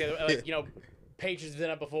talked about this. Patriots have done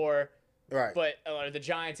it before, right? But the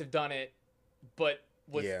Giants have done it, but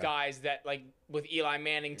with guys that like with Eli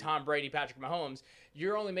Manning, Tom Brady, Patrick Mahomes,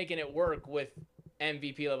 you're only making it work with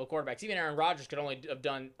MVP level quarterbacks. Even Aaron Rodgers could only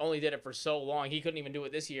did it for so long. He couldn't even do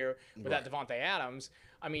it this year without Devontae Adams.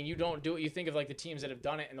 I mean, you don't do it. You think of like the teams that have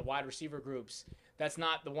done it in the wide receiver groups. That's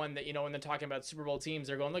not the one that, when they're talking about Super Bowl teams,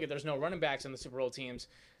 they're going, look, there's no running backs on the Super Bowl teams.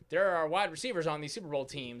 There are wide receivers on these Super Bowl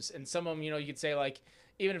teams. And some of them, you could say, like,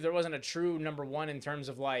 even if there wasn't a true number one in terms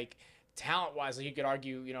of, like, talent-wise, like you could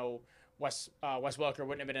argue, Wes Welker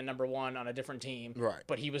wouldn't have been a number one on a different team. Right.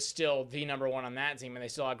 But he was still the number one on that team, and they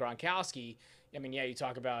still had Gronkowski. I mean, yeah, you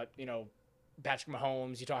talk about, Patrick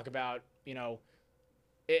Mahomes. You talk about,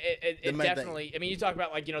 it definitely – I mean, you talk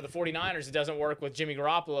about, like, the 49ers, it doesn't work with Jimmy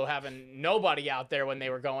Garoppolo having nobody out there when they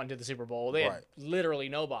were going to the Super Bowl. They had literally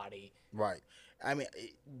nobody. Right. I mean,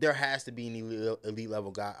 there has to be an elite level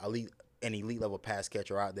guy, an elite level pass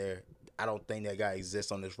catcher out there. I don't think that guy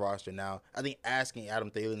exists on this roster now. I think asking Adam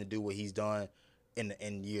Thielen to do what he's done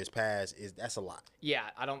in years past that's a lot. Yeah,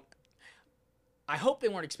 I hope they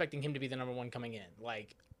weren't expecting him to be the number one coming in.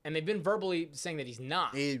 Like, and they've been verbally saying that he's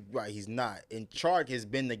not. Right, he's not. And Chark has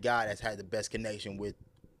been the guy that's had the best connection with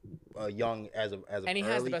Young as of and he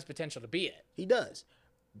has the best potential to be it. He does.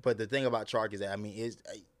 But the thing about Chark is that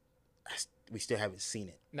we still haven't seen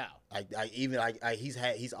it. No.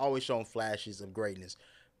 He's always shown flashes of greatness,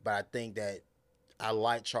 but I think that I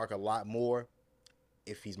like Chark a lot more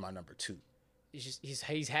if he's my number 2.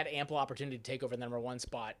 He's had ample opportunity to take over the number 1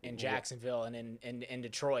 spot in Jacksonville and in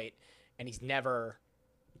Detroit, and he's never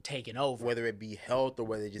taken over. Whether it be health or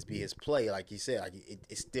whether it just be his play, like you said, like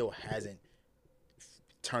it still hasn't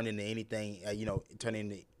turned into anything. Turned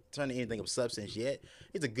into anything of substance yet.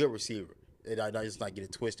 He's a good receiver. I just not get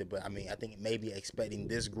it twisted, but I mean, I think maybe expecting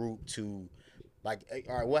this group to, like,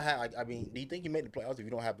 all right, do you think you make the playoffs if you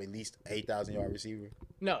don't have at least 8,000-yard receiver?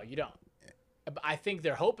 No, you don't. I think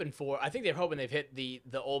they're hoping they've hit the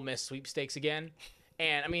Ole Miss sweepstakes again.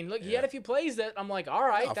 And I mean, look, he had a few plays that I'm like, all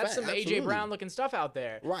right, that's some absolutely. AJ Brown looking stuff out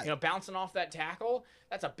there. Right. Bouncing off that tackle,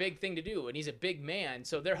 that's a big thing to do, and he's a big man.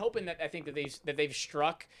 So they're hoping that they've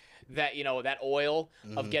struck that that oil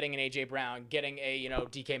of getting an AJ Brown, getting a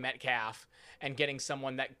DK Metcalf, and getting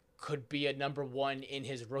someone that could be a number 1 in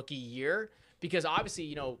his rookie year. Because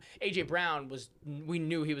obviously, AJ Brown we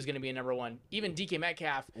knew he was going to be a number 1. Even DK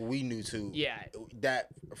Metcalf, we knew too. Yeah. That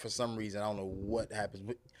for some reason, I don't know what happens,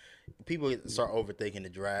 but people start overthinking the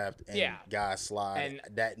draft and guys slide. And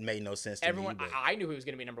that made no sense to me. I knew he was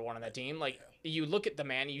going to be number 1 on that team. Like, you look at the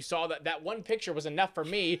man, you saw that one picture was enough for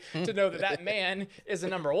me to know that man is a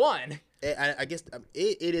number 1. I guess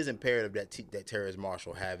it is imperative that Terrace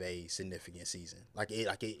Marshall have a significant season. Like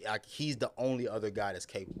he's the only other guy that's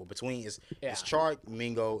capable. Between it's Chark,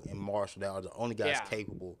 Mingo, and Marshall that are the only guys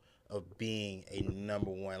capable of being a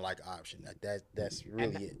number 1 like option. That's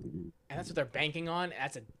really it. And that's what they're banking on.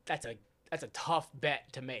 That's a tough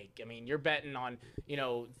bet to make. I mean, you're betting on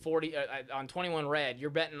 40 on 21 red.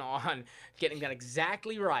 You're betting on getting that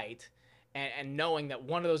exactly right, and knowing that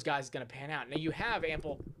one of those guys is going to pan out. Now you have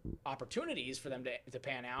ample opportunities for them to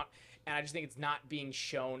pan out, and I just think it's not being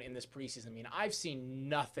shown in this preseason. I mean, I've seen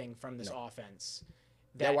nothing from this offense.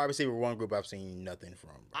 That wide receiver 1 group, I've seen nothing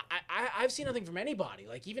from. I've seen nothing from anybody.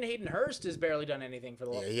 Like, even Hayden Hurst has barely done anything for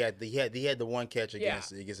the. Yeah, he had the one catch against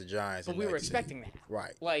the Giants. But we were expecting that.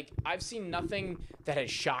 Right. Like, I've seen nothing that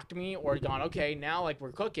has shocked me or gone, okay, now like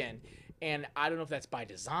we're cooking, and I don't know if that's by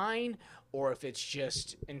design or if it's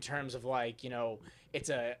just in terms of like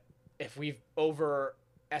if we've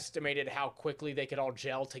overestimated how quickly they could all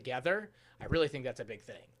gel together. I really think that's a big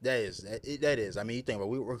thing. That is. I mean, you think about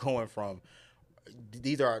we're going from.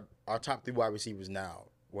 These are our top 3 wide receivers now.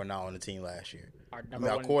 Were not on the team last year. Our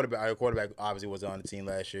quarterback obviously wasn't on the team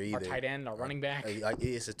last year either. Our tight end, our running back. Like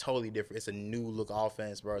it's a totally different. It's a new look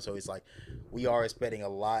offense, bro. So it's like we are expecting a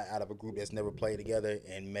lot out of a group that's never played together,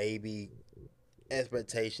 and maybe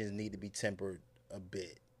expectations need to be tempered a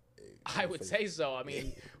bit. I would say so. I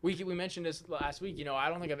mean, we mentioned this last week. I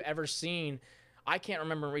don't think I've ever seen. I can't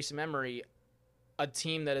remember in recent memory a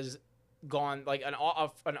team that has gone like an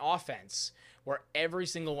offense where every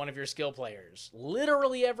single one of your skill players,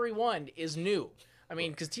 literally every one, is new. I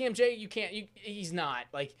mean, because TMJ, he's not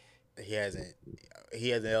like he hasn't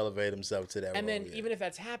elevated himself to that. And then yet. Even if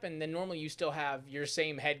that's happened, then normally you still have your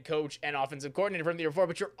same head coach and offensive coordinator from the year before,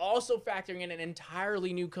 but you're also factoring in an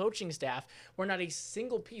entirely new coaching staff where not a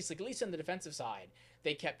single piece, like at least on the defensive side,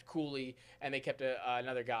 they kept Cooley and they kept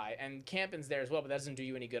another guy. And Campen's there as well, but that doesn't do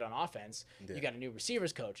you any good on offense. Yeah. You got a new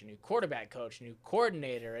receivers coach, a new quarterback coach, a new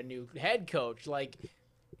coordinator, a new head coach. Like,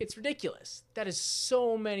 it's ridiculous. That is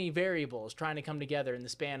so many variables trying to come together in the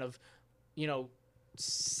span of,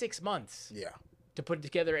 6 months. Yeah. To put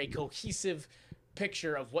together a cohesive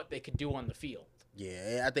picture of what they could do on the field.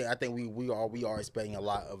 Yeah, I think we are expecting a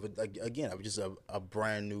lot of just a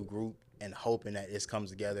brand new group and hoping that this comes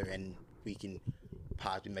together and we can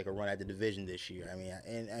possibly make a run at the division this year. I mean,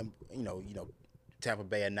 and Tampa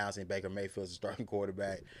Bay announcing Baker Mayfield as the starting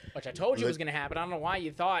quarterback, which I told you was going to happen. I don't know why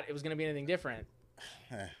you thought it was going to be anything different.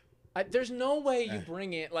 There's no way you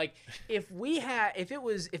bring it like if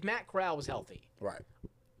Matt Corral was healthy, right,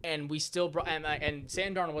 and we still brought and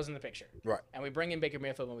Sam Darnold was in the picture, right, and we bring in Baker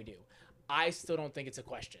Mayfield when we do, I still don't think it's a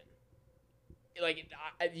question. Like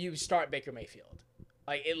you start Baker Mayfield,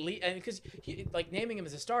 like at least, and because like naming him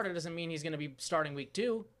as a starter doesn't mean he's going to be starting week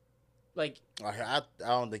 2. Like I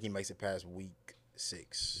don't think he makes it past week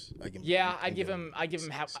 6. I give him.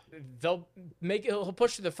 He'll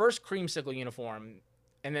push to the first creamsicle uniform,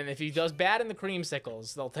 and then if he does bad in the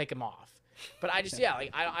creamsicles, they'll take him off. But I just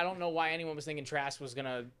I don't know why anyone was thinking Trask was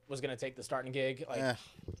gonna take the starting gig. Like,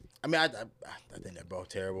 I mean, I think they're both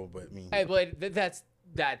terrible, but I mean, hey, but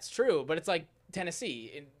that's true. But it's like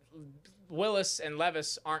Tennessee, Willis and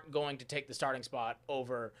Levis aren't going to take the starting spot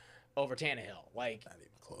over Tannehill. Like, not even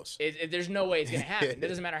close. There's no way it's gonna happen. It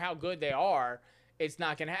doesn't matter how good they are. It's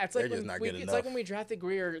not gonna happen. It's like when we drafted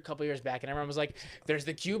Greer a couple years back, and everyone was like, "There's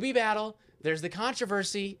the QB battle, there's the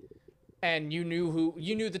controversy," and you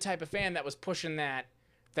knew the type of fan that was pushing that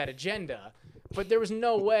agenda. But there was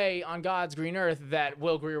no way on God's green earth that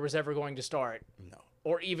Will Greer was ever going to start,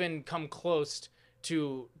 or even come close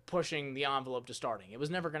to pushing the envelope to starting. It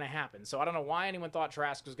was never going to happen. So I don't know why anyone thought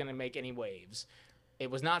Trask was going to make any waves.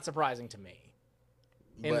 It was not surprising to me.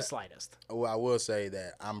 In the slightest. Well, I will say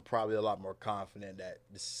that I'm probably a lot more confident that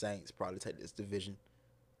the Saints probably take this division.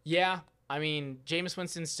 Yeah, I mean, Jameis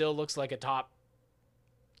Winston still looks like a top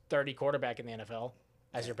 30 quarterback in the NFL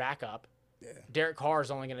as your backup. Yeah. Derek Carr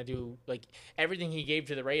is only going to do like everything he gave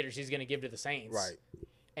to the Raiders, he's going to give to the Saints. Right.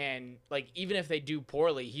 And like even if they do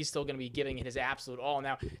poorly, he's still going to be giving it his absolute all.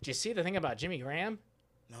 Now, do you see the thing about Jimmy Graham?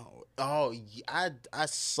 No. Oh, I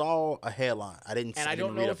saw a headline. I didn't. And I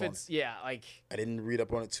don't know if it's like I didn't read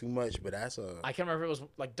up on it too much, but that's a. I can't remember if it was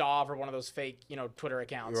like Dov or one of those fake Twitter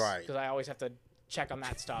accounts, right? Because I always have to check on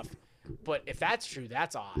that stuff. But if that's true,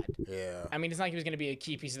 that's odd. Yeah. I mean, it's not like he was going to be a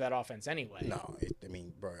key piece of that offense anyway. No, I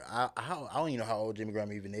mean, bro, I don't even know how old Jimmy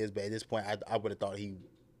Graham even is, but at this point, I would have thought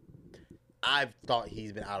I've thought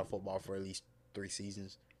he's been out of football for at least 3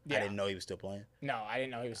 seasons. Yeah. I didn't know he was still playing. No, I didn't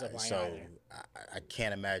know he was still playing. So either. I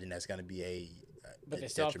can't imagine that's going to be a. But they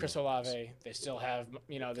still have Chris Olave. They still have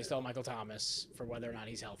they still have Michael Thomas for whether or not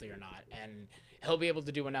he's healthy or not, and he'll be able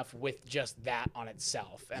to do enough with just that on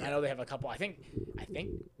itself. And I know they have a couple. I think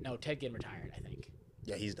no, Ted Ginn retired. I think.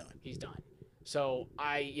 Yeah, he's done. He's done. So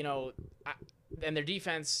and their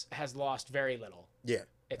defense has lost very little. Yeah.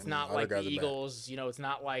 It's not like the Eagles, it's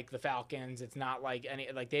not like the Falcons. It's not like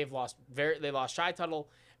they lost Shy Tuttle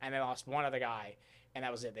and they lost one other guy, and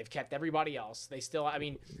that was it. They've kept everybody else. They still,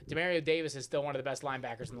 Demario Davis is still one of the best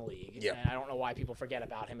linebackers in the league. Yeah. And I don't know why people forget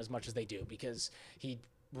about him as much as they do, because he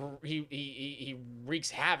wreaks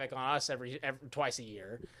havoc on us every twice a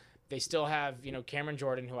year. They still have, Cameron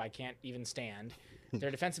Jordan, who I can't even stand.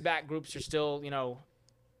 Their defensive back groups are still,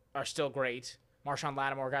 are still great. Marshawn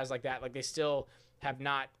Lattimore, guys like that, like they still have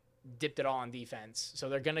not dipped at all on defense. So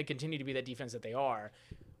they're going to continue to be the defense that they are.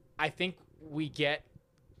 I think we get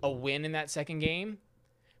a win in that second game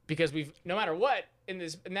because no matter what in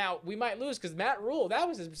this, now we might lose because Matt Rule, that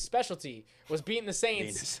was his specialty, was beating the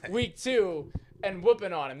Saints week 2 and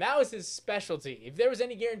whooping on him. That was his specialty. If there was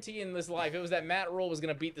any guarantee in this life, it was that Matt Rule was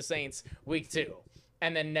going to beat the Saints week 2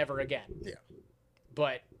 and then never again. Yeah.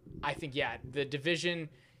 But I think, the division,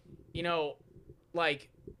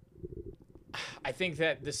 I think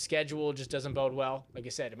that the schedule just doesn't bode well. Like I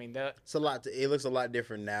said, it's a lot. It looks a lot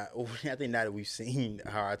different now. I think now that we've seen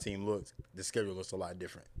how our team looks, the schedule looks a lot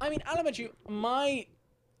different. I don't know about you. My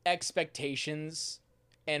expectations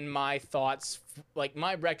and my thoughts, like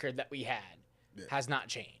my record that we had, has not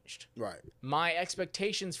changed. Right. My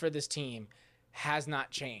expectations for this team has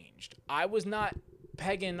not changed. I was not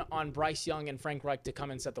pegging on Bryce Young and Frank Reich to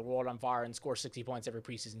come and set the world on fire and score 60 points every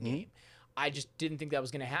preseason game. I just didn't think that was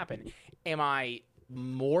going to happen. Am I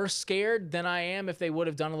more scared than I am if they would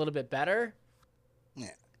have done a little bit better?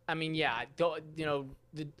 Yeah.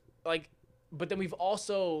 But then we've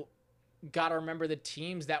also got to remember the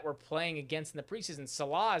teams that we're playing against in the preseason.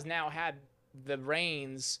 Salah has now had the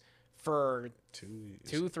reins for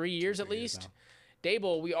 3 years at least.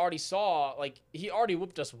 Dable, we already saw, he already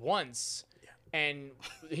whooped us once. And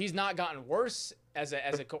he's not gotten worse as a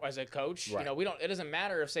coach. Right. It doesn't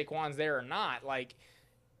matter if Saquon's there or not.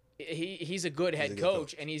 He's a good head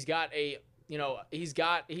coach, and he's got he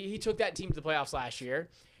took that team to the playoffs last year.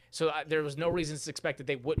 So there was no reason to expect that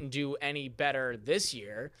they wouldn't do any better this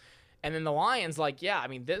year. And then the Lions,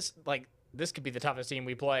 this could be the toughest team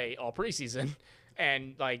we play all preseason.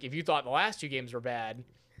 And like, if you thought the last 2 games were bad,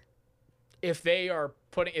 if they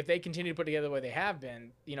continue to put together the way they have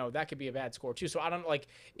been, that could be a bad score too. So I don't like,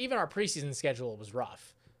 even our preseason schedule was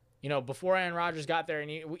rough. Before Aaron Rodgers got there, and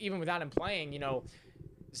even without him playing,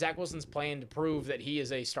 Zach Wilson's playing to prove that he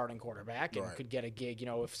is a starting quarterback and could get a gig,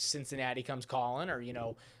 if Cincinnati comes calling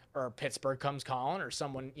or Pittsburgh comes calling or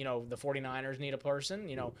someone, the 49ers need a person,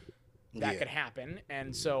 that could happen.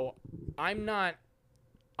 And so I'm not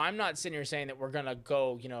sitting here saying that we're going to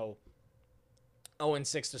go,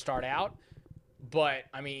 0-6 to start out. But,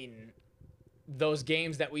 I mean, those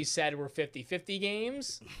games that we said were 50-50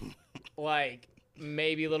 games, like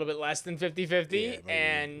maybe a little bit less than 50-50.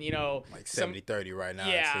 And, like 70-30 right now.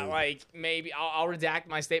 Yeah, like maybe I'll redact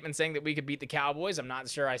my statement saying that we could beat the Cowboys. I'm not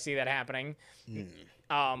sure I see that happening.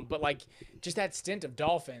 But, like, just that stint of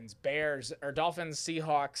Dolphins,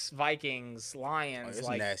 Seahawks, Vikings, Lions. It's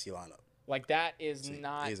a nasty lineup. Like, that is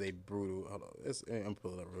not. It is a brutal. Hold on. I'm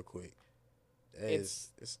pulling it up real quick. It's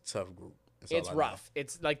a tough group. It's rough.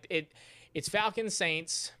 It's like it's Falcons,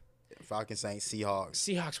 Saints, Seahawks.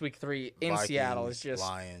 Seahawks week 3 in Vikings, Seattle. It's just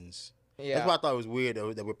Lions. Yeah. That's why I thought it was weird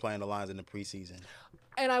that we're playing the Lions in the preseason.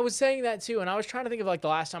 And I was saying that too, and I was trying to think of like the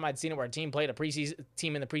last time I'd seen it where a team played a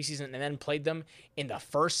team in the preseason and then played them in the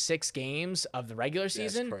first 6 games of the regular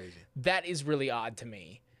season. That's crazy. That is really odd to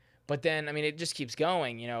me. But then, I mean, it just keeps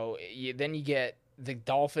going. Then you get the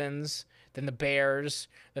Dolphins, then the Bears,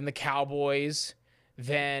 then the Cowboys,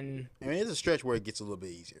 then. I mean, it's a stretch where it gets a little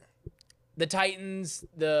bit easier. The Titans,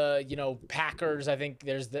 the Packers. I think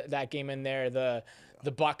there's that game in there.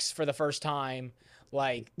 The Bucks for the first time.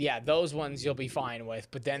 Like, yeah, those ones you'll be fine with.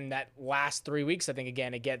 But then that last 3 weeks, I think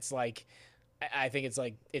again it gets like, I think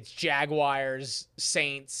it's Jaguars,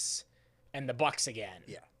 Saints, and the Bucks again.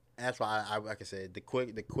 Yeah. And that's why I like I said, the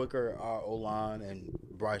quicker our O-line and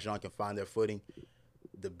Bryce Young can find their footing,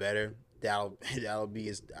 the better. That'll be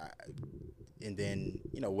his. And then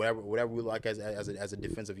whatever we like as a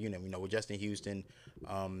defensive unit. With Justin Houston,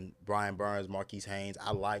 Brian Burns, Marquise Haynes,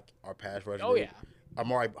 I like our pass rush. Oh, yeah.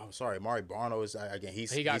 Amari Barno is again.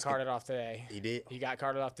 He got carted off today. He did. He got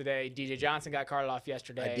carted off today. DJ Johnson got carted off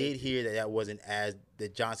yesterday. I did hear that wasn't the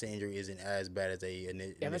Johnson injury isn't as bad as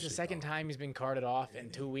Yeah, that's the second time he's been carted off in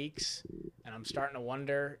 2 weeks, and I'm starting to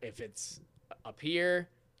wonder if it's up here,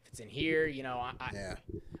 if it's in here. Yeah.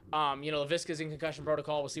 LaVisca's in concussion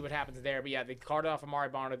protocol. We'll see what happens there. But yeah, they carted off Amari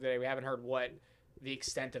Barno today. We haven't heard what the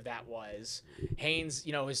extent of that was. Haynes,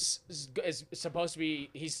 is supposed to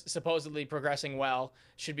be. He's supposedly progressing well.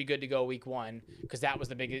 Should be good to go week 1 because that was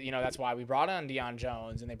the biggest. That's why we brought on Deion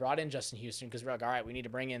Jones and they brought in Justin Houston because we're like, all right, we need to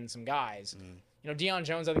bring in some guys. Deion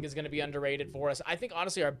Jones, I think, is going to be underrated for us. I think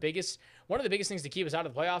honestly, one of the biggest things to keep us out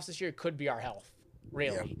of the playoffs this year could be our health.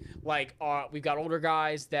 Really, like we've got older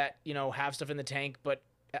guys that have stuff in the tank, but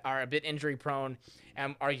are a bit injury prone,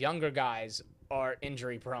 and our younger guys are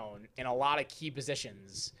injury prone in a lot of key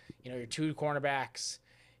positions. Your 2 cornerbacks,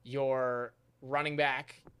 your running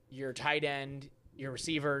back, your tight end, your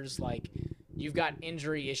receivers. Like, you've got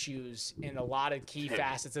injury issues in a lot of key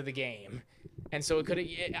facets of the game. And so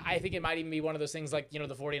I think it might even be one of those things like, the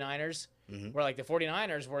 49ers, where like the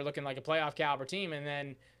 49ers were looking like a playoff caliber team, and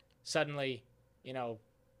then suddenly,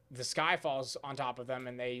 the sky falls on top of them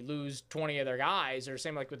and they lose 20 of their guys, or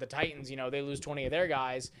same like with the Titans, they lose 20 of their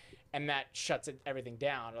guys, and that shuts everything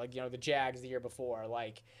down. Like, the Jags the year before.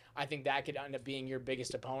 Like, I think that could end up being your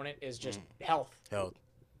biggest opponent is just health.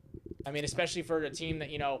 I mean, especially for a team that,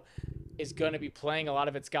 is going to be playing a lot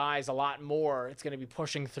of its guys a lot more. It's going to be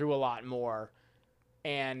pushing through a lot more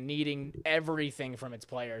and needing everything from its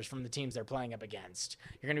players, from the teams they're playing up against.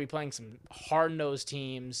 You're going to be playing some hard-nosed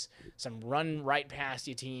teams, some run right past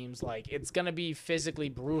you teams. Like, it's going to be physically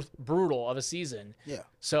brutal of a season. Yeah.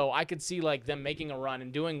 So I could see like them making a run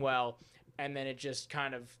and doing well, and then it just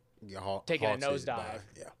kind of taking a nosedive.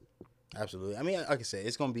 Yeah, absolutely. I mean, like I said,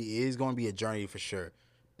 it's going to be a journey for sure.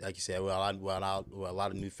 Like you said, a lot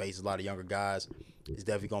of new faces, a lot of younger guys. It's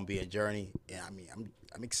definitely going to be a journey. And I mean,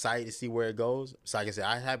 I'm excited to see where it goes. So like I said,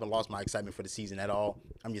 I haven't lost my excitement for the season at all.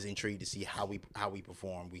 I'm just intrigued to see how we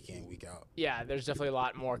perform week in, week out. Yeah, there's definitely a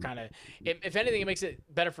lot more kind of. If anything, it makes it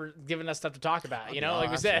better for giving us stuff to talk about. Like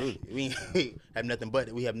absolutely. We have nothing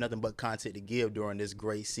but content to give during this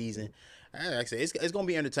great season. Like I said, it's going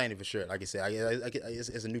to be entertaining for sure. Like I said,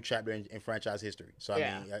 it's a new chapter in franchise history. So I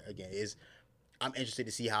mean, again, I'm interested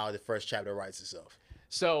to see how the first chapter writes itself.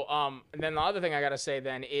 So, and then the other thing I got to say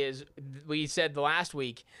then is we said the last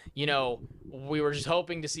week, we were just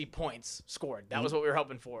hoping to see points scored. That was what we were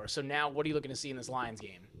hoping for. So now what are you looking to see in this Lions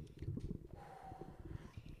game?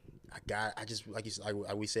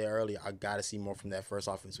 Like we said earlier, I got to see more from that first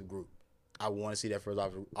offensive group. I want to see that first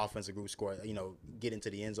offensive group score, get into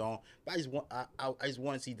the end zone. But I just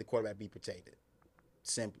want to see the quarterback be protected.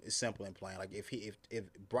 Simple and plain. Like if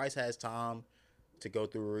Bryce has time to go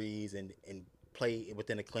through reads and play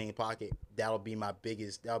within a clean pocket, that'll be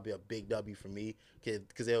a big W for me,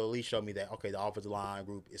 because it'll at least show me that, okay, the offensive line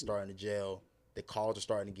group is starting to gel, the calls are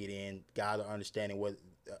starting to get in, guys are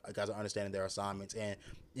understanding their assignments, and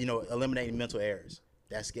eliminating mental errors.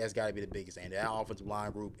 That's got to be the biggest thing. That offensive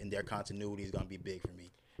line group and their continuity is going to be big for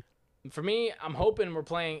me. For me, I'm hoping we're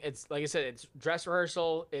playing. It's like I said, it's dress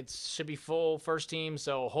rehearsal. It should be full first team.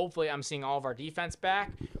 So hopefully I'm seeing all of our defense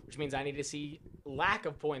back, which means I need to see lack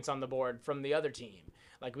of points on the board from the other team.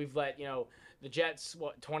 Like we've let, the Jets,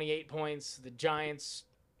 28 points, the Giants,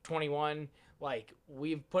 21. Like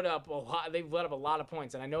we've put up a lot. They've let up a lot of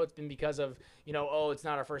points. And I know it's been because of, it's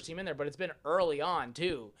not our first team in there, but it's been early on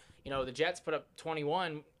too. The Jets put up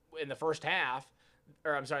 21 in the first half.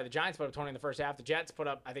 Or I'm sorry, the Giants put up 20 in the first half. The Jets put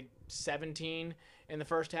up, I think, 17 in the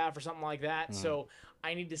first half or something like that. So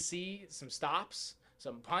I need to see some stops,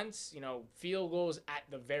 some punts, field goals at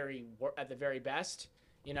the very best.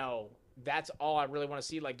 That's all I really want to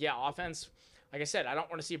see. Like, yeah, offense. Like I said, I don't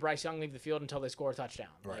want to see Bryce Young leave the field until they score a touchdown.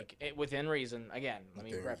 Right. Like within reason. Again, let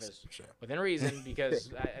me preface within reason, because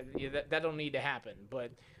that'll need to happen.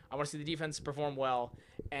 But I want to see the defense perform well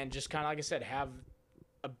and just kind of, like I said, have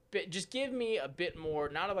a bit, just give me a bit more,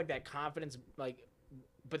 not of like that confidence,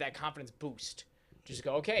 but that confidence boost. Just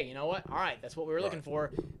go, okay, you know what? All right, that's what we were looking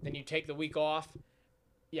for. Then you take the week off.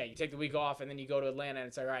 Yeah, you take the week off, and then you go to Atlanta, and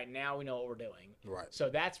it's like, all right, now we know what we're doing. Right. So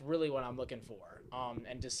that's really what I'm looking for,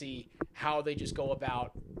 and to see how they just go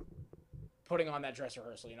about putting on that dress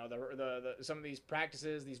rehearsal. The some of these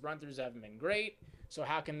practices, these run-throughs haven't been great. So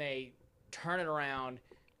how can they turn it around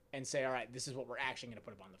and say, all right, this is what we're actually going to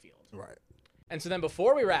put up on the field. Right. And so then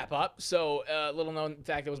before we wrap up, so little known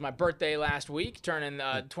fact, it was my birthday last week, turning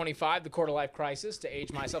 25, the quarter life crisis, to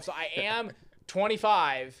age myself. So I am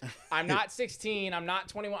 25. I'm not 16. I'm not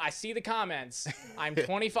 21. I see the comments. I'm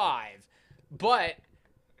 25. But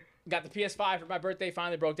got the PS5 for my birthday,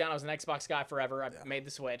 finally broke down. I was an Xbox guy forever. I made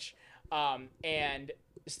the switch. And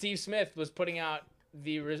Steve Smith was putting out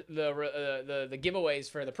the giveaways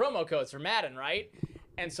for the promo codes for Madden, right?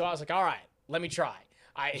 And so I was like, all right, let me try.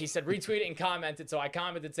 He said retweet it and comment it, so I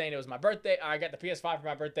commented saying it was my birthday. I got the PS5 for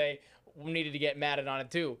my birthday. We needed to get Madden on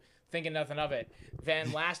it too. Thinking nothing of it.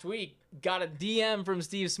 Then last week, got a DM from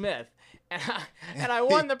Steve Smith, and I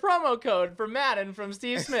won the promo code for Madden from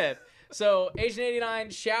Steve Smith. So Agent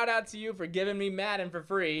 89, shout out to you for giving me Madden for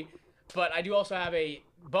free. But I do also have a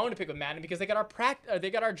bone to pick with Madden because they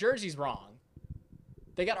got our jerseys wrong.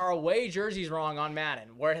 They got our away jerseys wrong on Madden,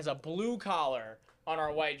 where it has a blue collar on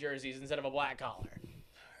our white jerseys instead of a black collar.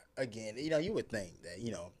 Again, you would think that,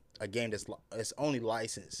 a game that's only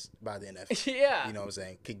licensed by the NFL, yeah, you know what I'm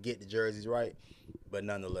saying, could get the jerseys right, but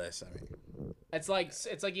nonetheless, I mean, it's like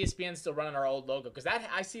ESPN still running our old logo, because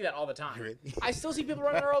I see that all the time. Really? I still see people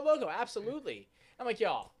running our old logo. Absolutely. I'm like,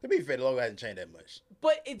 y'all. To be fair, the logo hasn't changed that much.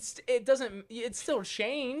 But it's still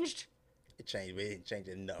changed. It changed, but it ain't changed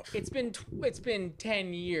enough. It's been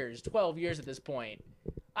 10 years, 12 years at this point.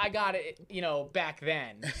 I got it, back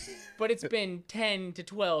then. But it's been 10 to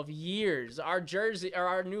 12 years. Our jersey, or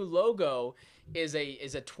our new logo is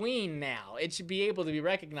a tween now. It should be able to be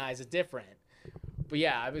recognized as different. But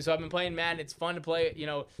yeah, so I've been playing Madden. It's fun to play.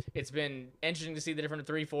 It's been interesting to see the different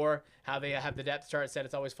 3-4, how they have the depth chart set.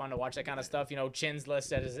 It's always fun to watch that kind of stuff. Chin's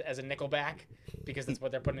listed as a nickelback because that's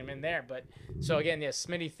what they're putting him in there. But so again, yes,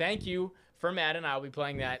 Smitty, thank you for Madden. I'll be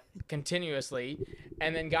playing that continuously.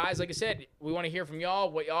 And then guys, like I said, we want to hear from y'all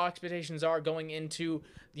what y'all expectations are going into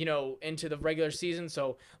the regular season.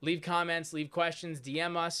 So leave comments, leave questions,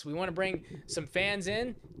 DM us. We want to bring some fans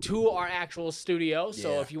in to our actual studio.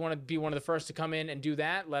 So if you want to be one of the first to come in and do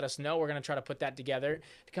that, let us know. We're going to try to put that together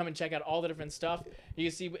to come and check out all the different stuff. You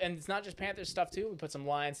can see, and it's not just Panthers stuff too. We put some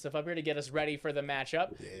Lions stuff up here to get us ready for the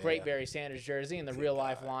matchup. Yeah. Great Barry Sanders jersey and the real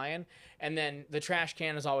life Lion. And then the trash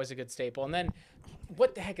can is always a good staple. And then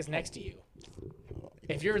what the heck is next to you?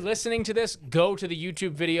 If you're listening to this, go to the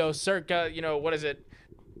YouTube video circa,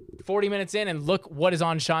 40 minutes in, and look what is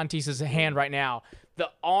on Shontis' hand right now. The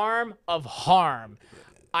arm of harm.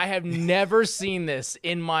 I have never seen this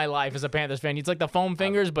in my life as a Panthers fan. It's like the foam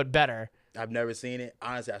fingers, but better. I've never seen it.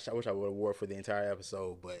 Honestly, I wish I would have wore it for the entire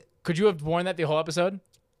episode, but... Could you have worn that the whole episode?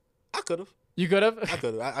 I could have. You could have?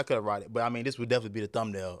 I could have wrote it. But, I mean, this would definitely be the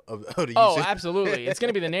thumbnail of the YouTube. Oh, absolutely. It's going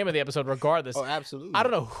to be the name of the episode regardless. Oh, absolutely. I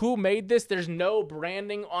don't know who made this. There's no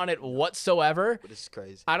branding on it whatsoever. But this is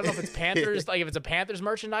crazy. I don't know if it's Panthers. Like, if it's a Panthers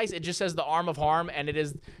merchandise, it just says the arm of harm, and it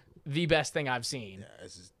is the best thing I've seen. Yeah,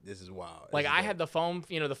 this is wild. Like I had the foam,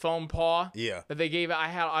 the foam paw. Yeah. That they gave. I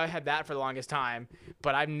had that for the longest time,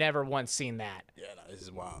 but I've never once seen that. Yeah, no, this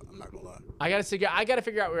is wild. I'm not gonna lie. I gotta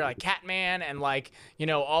figure out where like Catman and like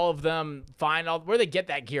all of them where they get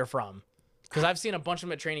that gear from, because I've seen a bunch of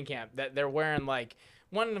them at training camp that they're wearing like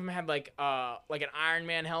one of them had like an Iron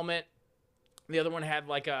Man helmet, the other one had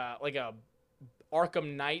like a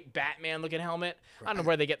Arkham Knight Batman looking helmet. I don't know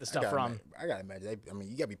where they get the stuff from. I gotta imagine.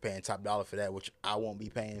 You gotta be paying top dollar for that, which I won't be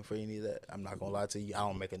paying for any of that. I'm not gonna lie to you. I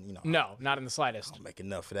don't make No, not in the slightest. I don't make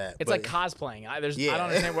enough for that. It's like cosplaying. I don't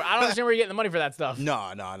understand where you're getting the money for that stuff.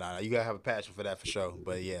 No. You gotta have a passion for that for sure.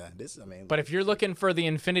 But yeah, But if you're looking for the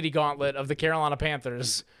Infinity Gauntlet of the Carolina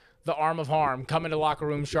Panthers, the arm of harm, coming to Locker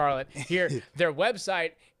Room Charlotte. Here, their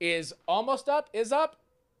website is almost up. Is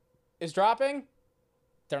dropping.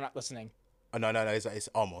 They're not listening. Oh, no, it's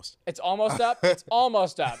almost. It's almost up? It's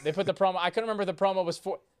almost up. They put the promo. I couldn't remember the promo was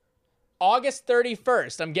for August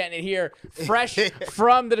 31st. I'm getting it here fresh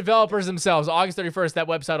from the developers themselves. August 31st, that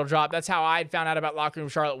website will drop. That's how I found out about Locker Room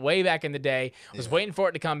Charlotte way back in the day. I was waiting for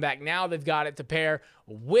it to come back. Now they've got it to pair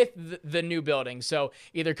with the new building. So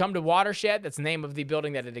either come to Watershed, that's the name of the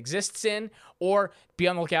building that it exists in, or be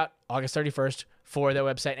on the lookout August 31st for their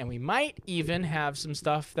website, and we might even have some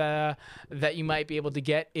stuff that you might be able to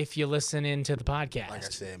get if you listen into the podcast. Like I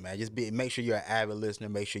said, man, make sure you're an avid listener.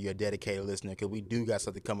 Make sure you're a dedicated listener, because we do got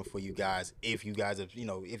something coming for you guys. If you guys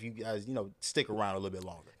stick around a little bit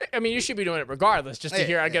longer. I mean, you should be doing it regardless, just to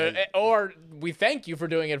hear. Or we thank you for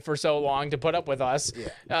doing it for so long to put up with us.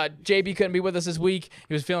 Yeah. JB couldn't be with us this week.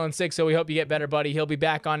 He was feeling sick, so we hope you get better, buddy. He'll be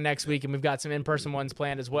back on next week, and we've got some in-person ones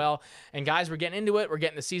planned as well. And guys, we're getting into it. We're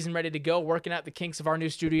getting the season ready to go, working out the kinks of our new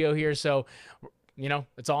studio here, so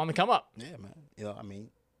it's all on the come up. Yeah, man.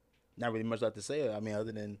 Not really much left to say.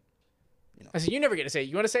 Other than I said you never get to say it.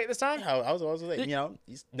 You want to say it this time? I was also saying,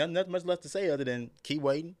 nothing much left to say other than keep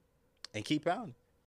waiting and keep pounding.